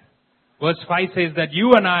God. Verse 5 says that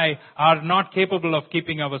you and I are not capable of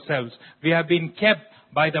keeping ourselves. We have been kept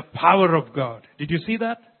by the power of God. Did you see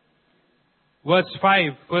that? Verse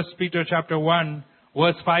 5, 1 Peter chapter 1,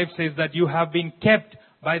 verse 5 says that you have been kept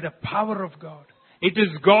by the power of God. It is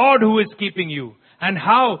God who is keeping you. And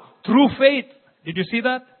how? Through faith. Did you see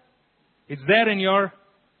that? It's there in your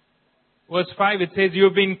verse 5. It says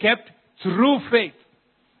you've been kept through faith.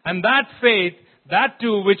 And that faith, that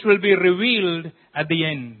too, which will be revealed at the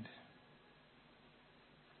end.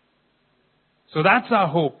 So that's our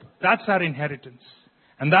hope. That's our inheritance.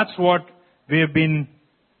 And that's what we have been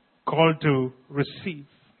called to receive.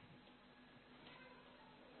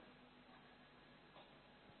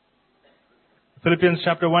 Philippians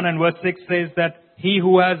chapter 1 and verse 6 says that he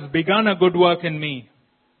who has begun a good work in me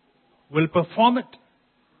will perform it.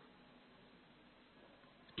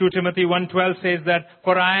 2 Timothy 1:12 says that,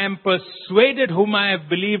 for I am persuaded whom I have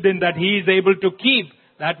believed in, that he is able to keep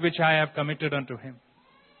that which I have committed unto him.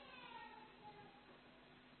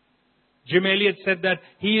 Jim Elliot said that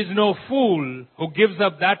he is no fool who gives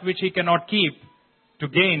up that which he cannot keep to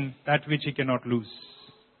gain that which he cannot lose.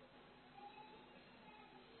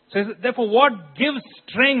 So therefore, what gives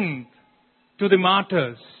strength to the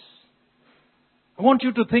martyrs? I want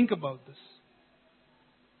you to think about this.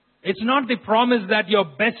 It's not the promise that your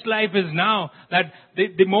best life is now, that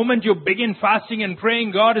the moment you begin fasting and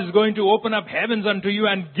praying, God is going to open up heavens unto you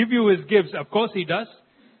and give you His gifts. Of course He does.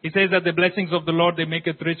 He says that the blessings of the Lord, they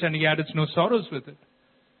maketh rich, and He addeth no sorrows with it.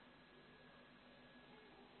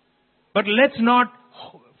 But let's not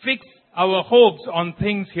fix our hopes on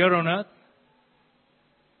things here on earth.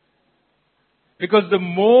 Because the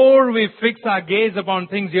more we fix our gaze upon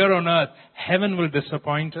things here on earth, heaven will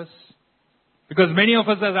disappoint us. Because many of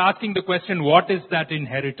us are asking the question, what is that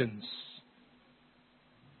inheritance?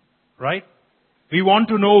 Right? We want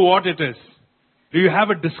to know what it is. Do you have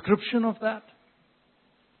a description of that?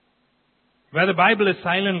 Where the Bible is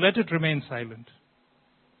silent, let it remain silent.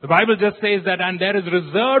 The Bible just says that, and there is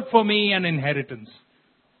reserved for me an inheritance.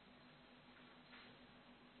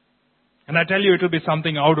 And I tell you, it will be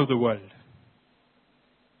something out of the world.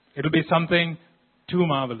 It will be something too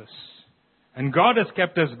marvelous. And God has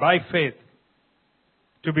kept us by faith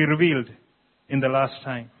to be revealed in the last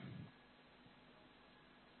time.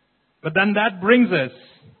 But then that brings us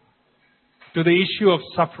to the issue of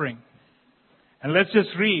suffering. And let's just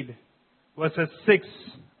read verses 6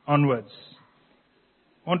 onwards.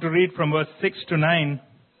 I want to read from verse 6 to 9.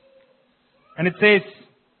 And it says,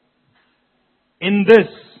 in this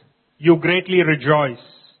you greatly rejoice,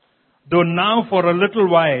 though now for a little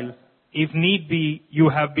while, if need be, you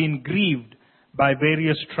have been grieved by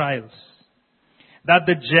various trials, that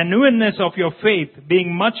the genuineness of your faith,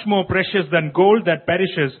 being much more precious than gold that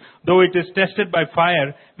perishes, though it is tested by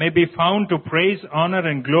fire, may be found to praise, honor,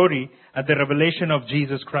 and glory at the revelation of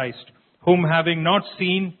Jesus Christ, whom having not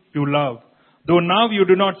seen, you love. Though now you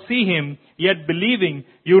do not see Him, yet believing,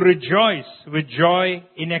 you rejoice with joy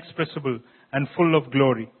inexpressible and full of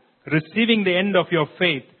glory, receiving the end of your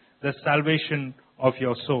faith, the salvation of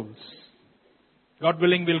your souls. God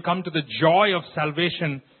willing, we'll come to the joy of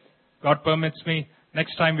salvation. God permits me.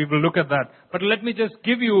 Next time we will look at that. But let me just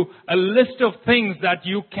give you a list of things that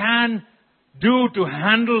you can do to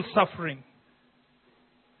handle suffering.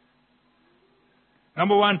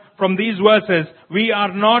 Number one, from these verses, we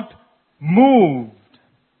are not moved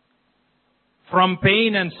from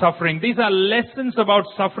pain and suffering. These are lessons about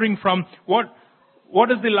suffering from what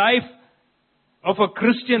does the life of a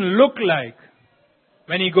Christian look like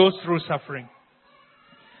when he goes through suffering.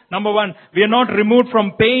 Number one, we are not removed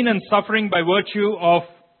from pain and suffering by virtue of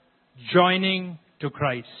joining to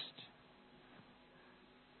Christ.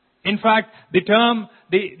 In fact,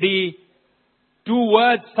 the two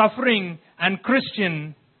words suffering and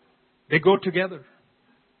Christian, they go together.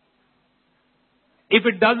 If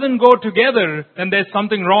it doesn't go together, then there's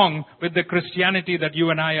something wrong with the Christianity that you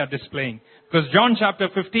and I are displaying. Because John chapter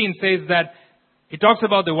 15 says that he talks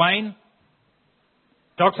about the vine,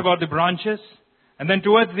 talks about the branches, and then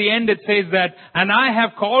towards the end it says that, and I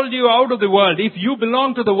have called you out of the world. If you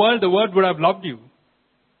belong to the world would have loved you.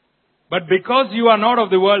 But because you are not of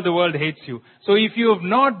the world hates you. So if you have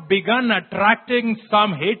not begun attracting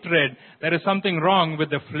some hatred, there is something wrong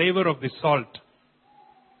with the flavor of the salt.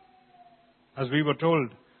 As we were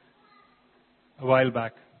told a while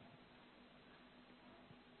back.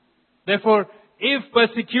 Therefore, if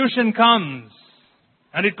persecution comes,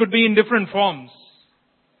 and it could be in different forms,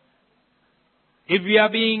 if we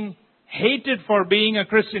are being hated for being a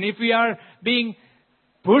Christian, if we are being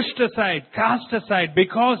pushed aside, cast aside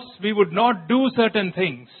because we would not do certain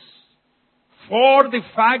things, for the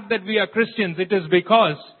fact that we are Christians, it is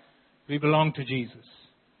because we belong to Jesus.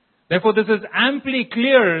 Therefore, this is amply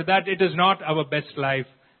clear that it is not our best life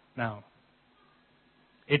now.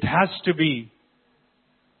 It has to be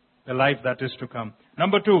the life that is to come.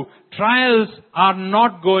 Number two, trials are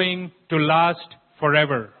not going to last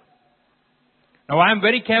forever. Now I am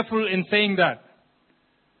very careful in saying that.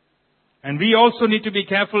 And we also need to be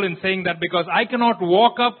careful in saying that, because I cannot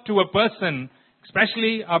walk up to a person,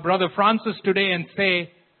 especially our brother Francis today, and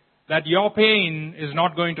say that your pain is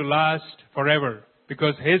not going to last forever,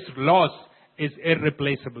 because his loss is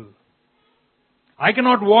irreplaceable. I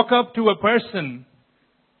cannot walk up to a person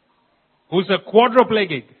who's a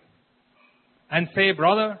quadriplegic and say,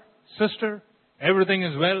 brother, sister, everything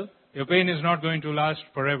is well, your pain is not going to last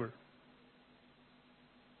forever.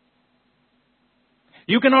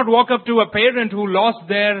 You cannot walk up to a parent who lost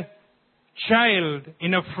their child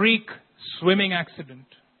in a freak swimming accident.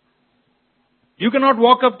 You cannot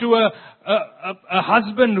walk up to a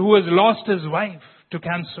husband who has lost his wife to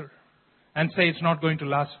cancer and say it's not going to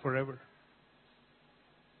last forever.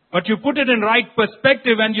 But you put it in right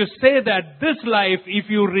perspective and you say that this life, if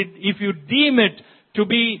you deem it to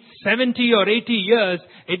be 70 or 80 years,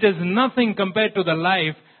 it is nothing compared to the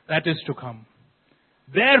life that is to come.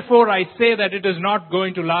 Therefore, I say that it is not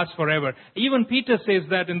going to last forever. Even Peter says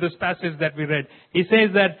that in this passage that we read. He says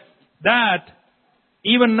that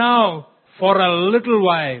even now, for a little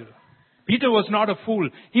while. Peter was not a fool.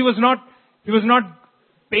 He was not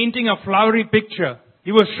painting a flowery picture.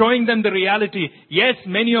 He was showing them the reality. Yes,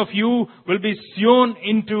 many of you will be sewn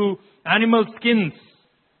into animal skins,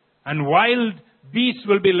 and wild beasts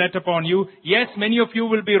will be let upon you. Yes, many of you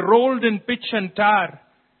will be rolled in pitch and tar,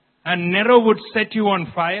 and Nero would set you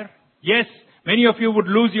on fire. Yes, many of you would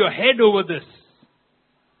lose your head over this.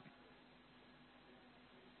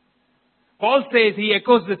 Paul says, he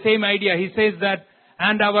echoes the same idea. He says that,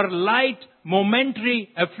 and our light momentary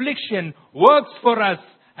affliction works for us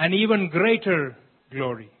an even greater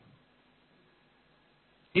glory.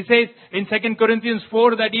 He says in 2 Corinthians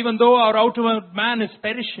 4 that even though our outward man is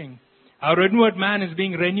perishing, our inward man is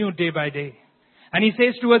being renewed day by day. And he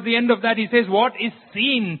says towards the end of that, he says, what is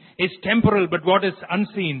seen is temporal, but what is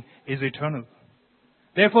unseen is eternal.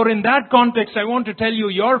 Therefore, in that context, I want to tell you,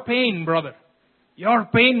 your pain, brother, your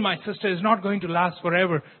pain, my sister, is not going to last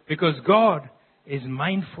forever, because God is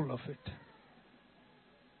mindful of it.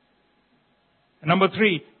 Number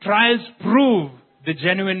 3, trials prove the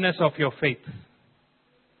genuineness of your faith.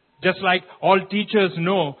 Just like all teachers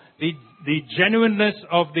know, the genuineness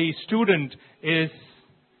of the student is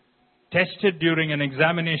tested during an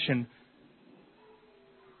examination.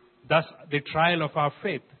 Thus, the trial of our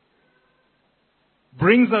faith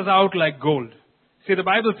brings us out like gold. See, the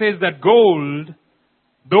Bible says that gold,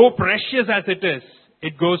 though precious as it is,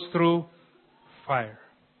 it goes through fire.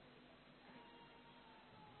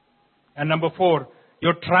 And number 4,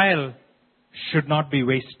 your trial should not be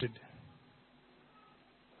wasted.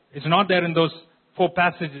 It's not there in those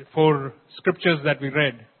 4 scriptures that we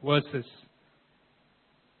read, verses.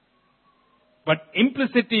 But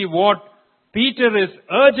implicitly what Peter is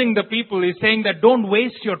urging the people is saying that don't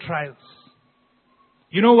waste your trials.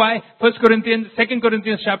 You know why? 2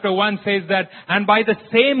 Corinthians chapter 1 says that, and by the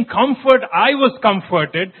same comfort I was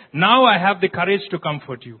comforted, now I have the courage to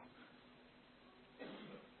comfort you.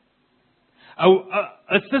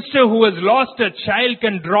 A sister who has lost a child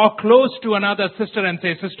can draw close to another sister and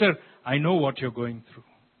say, sister, I know what you're going through.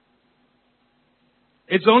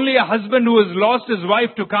 It's only a husband who has lost his wife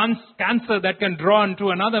to cancer that can draw into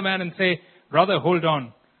another man and say, brother, hold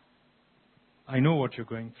on. I know what you're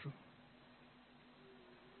going through.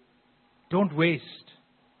 Don't waste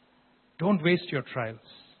your trials.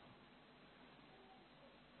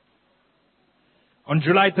 On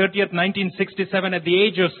July 30th, 1967, at the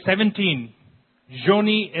age of 17,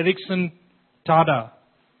 Joni Eriksson Tada,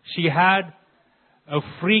 she had a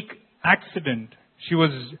freak accident. She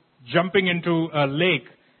was jumping into a lake.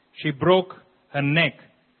 She broke her neck,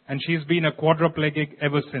 and she's been a quadriplegic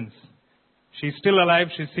ever since. She's still alive.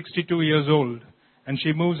 She's 62 years old, and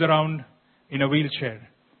she moves around in a wheelchair.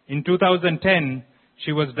 In 2010,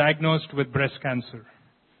 she was diagnosed with breast cancer.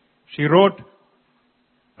 She wrote,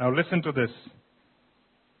 now listen to this.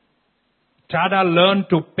 Tada learned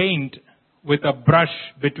to paint with a brush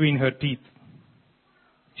between her teeth.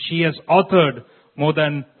 She has authored more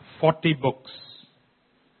than 40 books.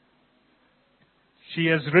 She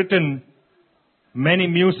has written many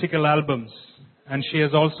musical albums, and she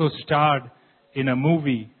has also starred in a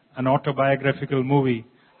movie, an autobiographical movie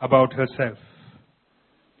about herself.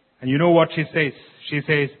 And you know what she says? She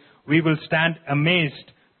says, we will stand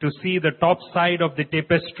amazed to see the top side of the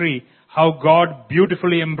tapestry, how God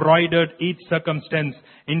beautifully embroidered each circumstance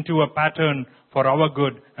into a pattern for our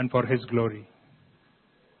good and for His glory.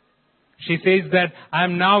 She says that I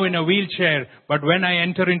am now in a wheelchair, but when I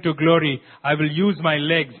enter into glory, I will use my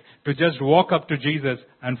legs to just walk up to Jesus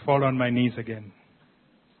and fall on my knees again.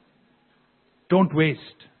 Don't waste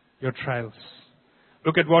your trials.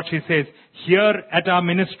 Look at what she says. Here at our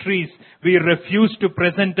ministries, we refuse to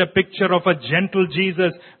present a picture of a gentle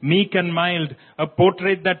Jesus, meek and mild, a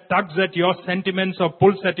portrait that tugs at your sentiments or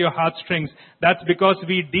pulls at your heartstrings. That's because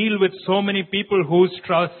we deal with so many people whose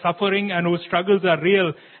suffering and whose struggles are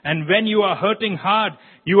real. And when you are hurting hard,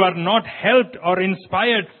 you are not helped or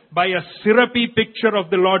inspired by a syrupy picture of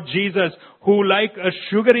the Lord Jesus, who, like a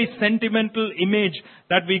sugary sentimental image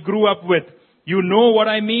that we grew up with. You know what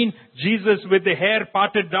I mean? Jesus with the hair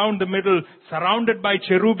parted down the middle, surrounded by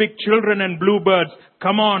cherubic children and bluebirds.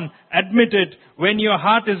 Come on, admit it. When your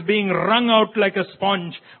heart is being wrung out like a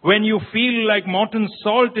sponge, when you feel like molten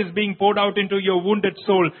salt is being poured out into your wounded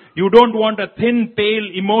soul, you don't want a thin, pale,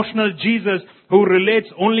 emotional Jesus who relates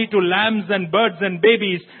only to lambs and birds and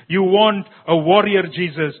babies. You want a warrior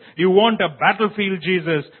Jesus. You want a battlefield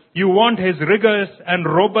Jesus. You want His rigorous and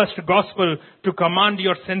robust gospel to command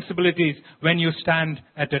your sensibilities when you stand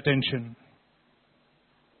at attention.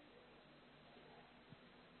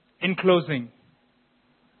 In closing,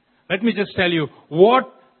 let me just tell you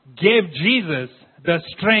what gave Jesus the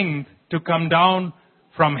strength to come down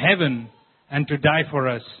from heaven and to die for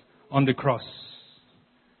us on the cross.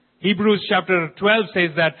 Hebrews chapter 12 says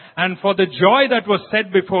that, and for the joy that was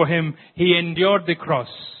set before Him, He endured the cross.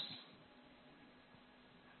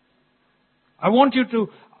 I want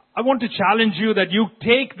to challenge you that you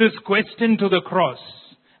take this question to the cross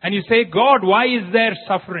and you say, God, why is there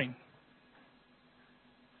suffering?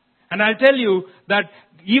 And I'll tell you that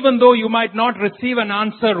even though you might not receive an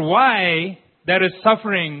answer why there is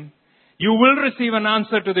suffering, you will receive an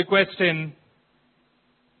answer to the question,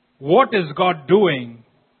 what is God doing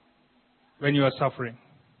when you are suffering?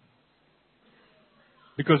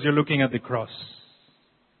 Because you're looking at the cross.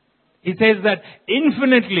 He says that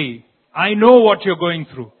infinitely, I know what you're going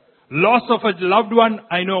through. Loss of a loved one,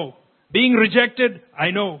 I know. Being rejected,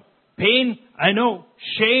 I know. Pain, I know.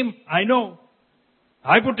 Shame, I know.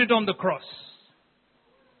 I put it on the cross.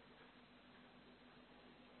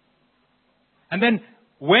 And then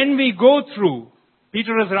when we go through,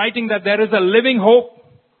 Peter is writing that there is a living hope.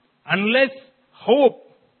 Unless hope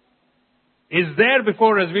is there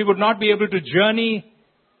before us, we would not be able to journey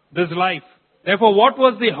this life. Therefore, what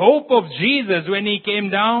was the hope of Jesus when He came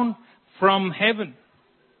down from heaven?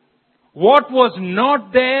 What was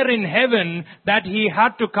not there in heaven that He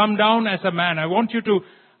had to come down as a man? I want you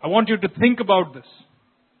to think about this.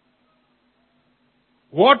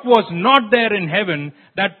 What was not there in heaven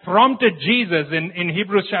that prompted Jesus in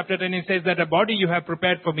Hebrews chapter 10, He says that a body you have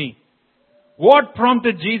prepared for me. What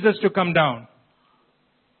prompted Jesus to come down?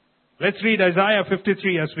 Let's read Isaiah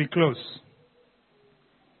 53 as we close.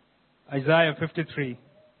 Isaiah 53.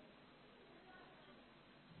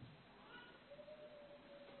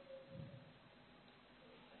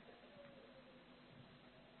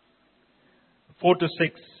 4 to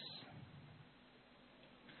 6.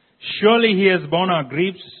 Surely He has borne our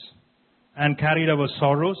griefs and carried our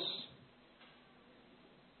sorrows.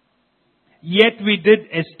 Yet we did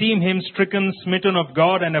esteem Him stricken, smitten of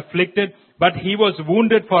God and afflicted. But He was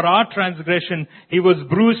wounded for our transgression. He was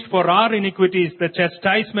bruised for our iniquities. The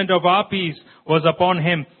chastisement of our peace was upon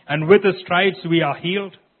Him. And with His stripes we are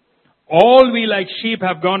healed. All we like sheep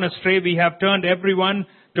have gone astray. We have turned everyone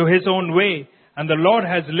to his own way. And the Lord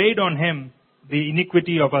has laid on Him the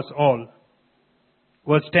iniquity of us all.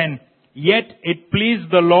 Verse 10. Yet it pleased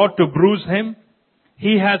the Lord to bruise Him.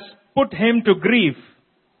 He has put Him to grief.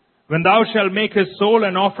 When thou shalt make His soul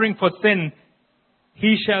an offering for sin,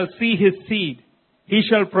 He shall see His seed. He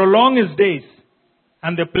shall prolong His days,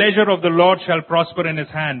 and the pleasure of the Lord shall prosper in His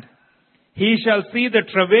hand. He shall see the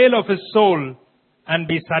travail of His soul and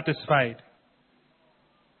be satisfied.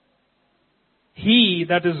 He,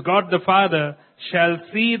 that is God the Father, shall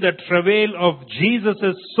see the travail of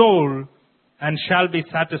Jesus' soul and shall be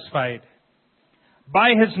satisfied.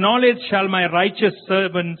 By His knowledge shall my righteous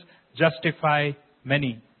servant justify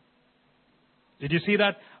many. Did you see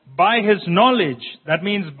that? By His knowledge, that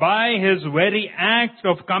means by His very act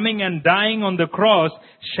of coming and dying on the cross,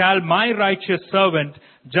 shall my righteous servant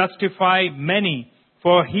justify many,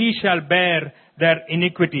 for He shall bear their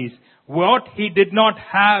iniquities. What He did not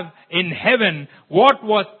have in heaven, what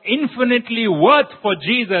was infinitely worth for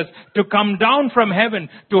Jesus to come down from heaven,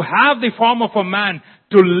 to have the form of a man,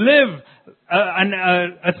 to live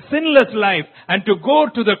a sinless life, and to go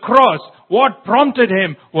to the cross, what prompted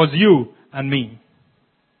Him was you and me.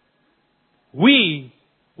 We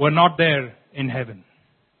were not there in heaven.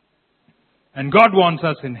 And God wants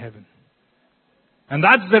us in heaven. And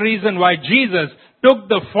that's the reason why Jesus took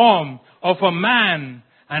the form of a man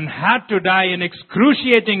and had to die an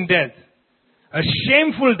excruciating death, a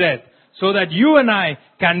shameful death, so that you and I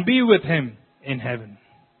can be with Him in heaven.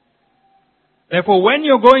 Therefore, when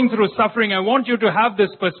you're going through suffering, I want you to have this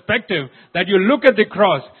perspective that you look at the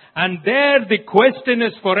cross and there the question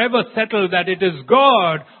is forever settled that it is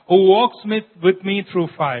God who walks with me through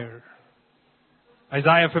fire.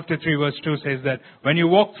 Isaiah 53 verse 2 says that when you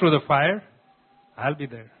walk through the fire, I'll be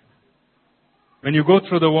there. When you go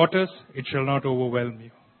through the waters, it shall not overwhelm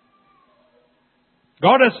you.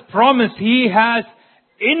 God has promised, He has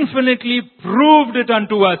infinitely proved it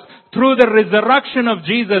unto us through the resurrection of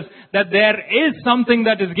Jesus that there is something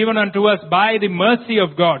that is given unto us by the mercy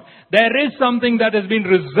of God. There is something that has been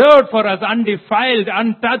reserved for us, undefiled,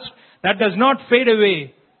 untouched, that does not fade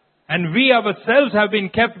away. And we ourselves have been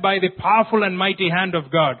kept by the powerful and mighty hand of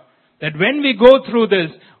God. That when we go through this,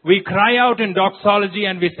 we cry out in doxology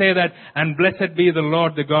and we say that, and blessed be the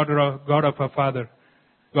Lord, the God of our Father,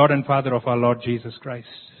 God and Father of our Lord Jesus Christ.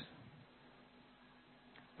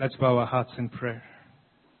 Let's bow our hearts in prayer.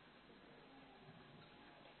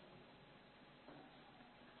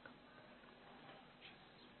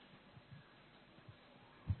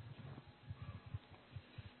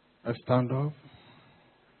 Let's stand up.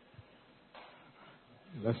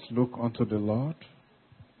 Let's look unto the Lord.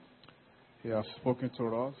 He has spoken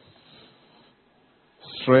to us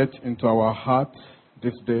straight into our heart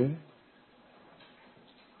this day.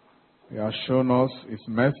 He has shown us His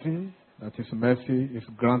mercy, that His mercy is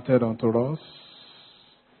granted unto us.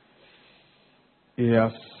 He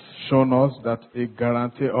has shown us that He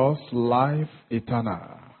guarantees us life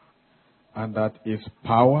eternal, and that His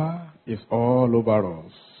power is all over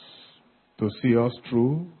us to see us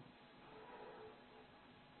through.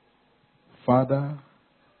 Father,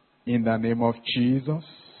 in the name of Jesus,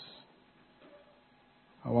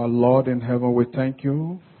 our Lord in heaven, we thank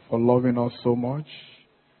You for loving us so much.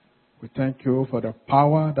 We thank You for the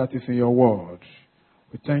power that is in Your word.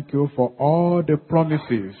 We thank You for all the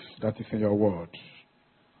promises that is in Your word.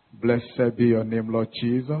 Blessed be Your name, Lord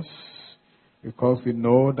Jesus, because we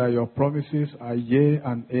know that Your promises are yea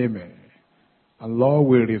and amen. And Lord,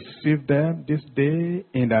 we receive them this day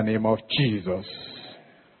in the name of Jesus.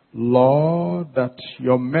 Lord, that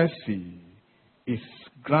Your mercy is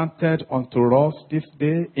granted unto us this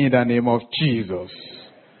day in the name of Jesus.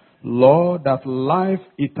 Lord, that life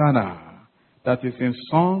eternal that is in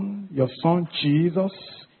Your Son Jesus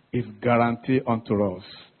is guaranteed unto us.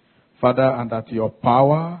 Father, and that Your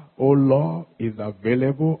power, O Lord, is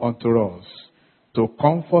available unto us to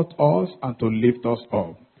comfort us and to lift us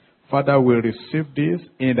up. Father, we receive this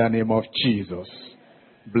in the name of Jesus.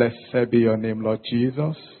 Blessed be Your name, Lord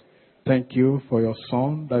Jesus. Thank You for Your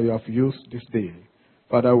Son that You have used this day.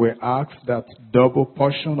 Father, we ask that double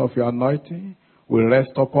portion of Your anointing will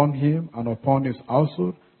rest upon him and upon his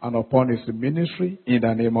household and upon his ministry in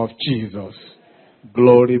the name of Jesus.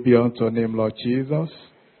 Glory be unto Your name, Lord Jesus.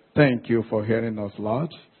 Thank You for hearing us, Lord.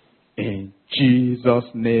 In Jesus'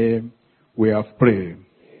 name we have prayed.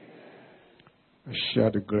 Share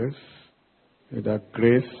the grace. May the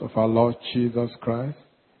grace of our Lord Jesus Christ,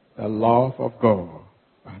 the love of God,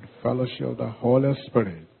 and fellowship of the Holy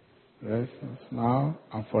Spirit rest us now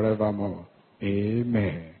and forevermore.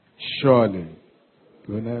 Amen. Surely,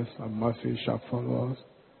 goodness and mercy shall follow us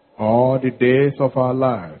all the days of our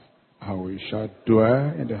lives, and we shall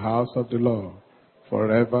dwell in the house of the Lord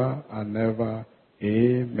forever and ever.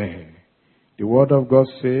 Amen. The word of God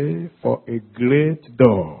says, for a great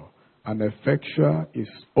door and effectual is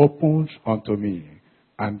opened unto me,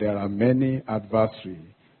 and there are many adversaries.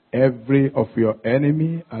 Every of your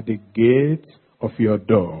enemy at the gate of your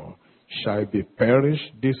door shall be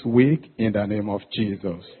perished this week in the name of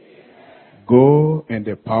Jesus. Go in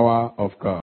the power of God.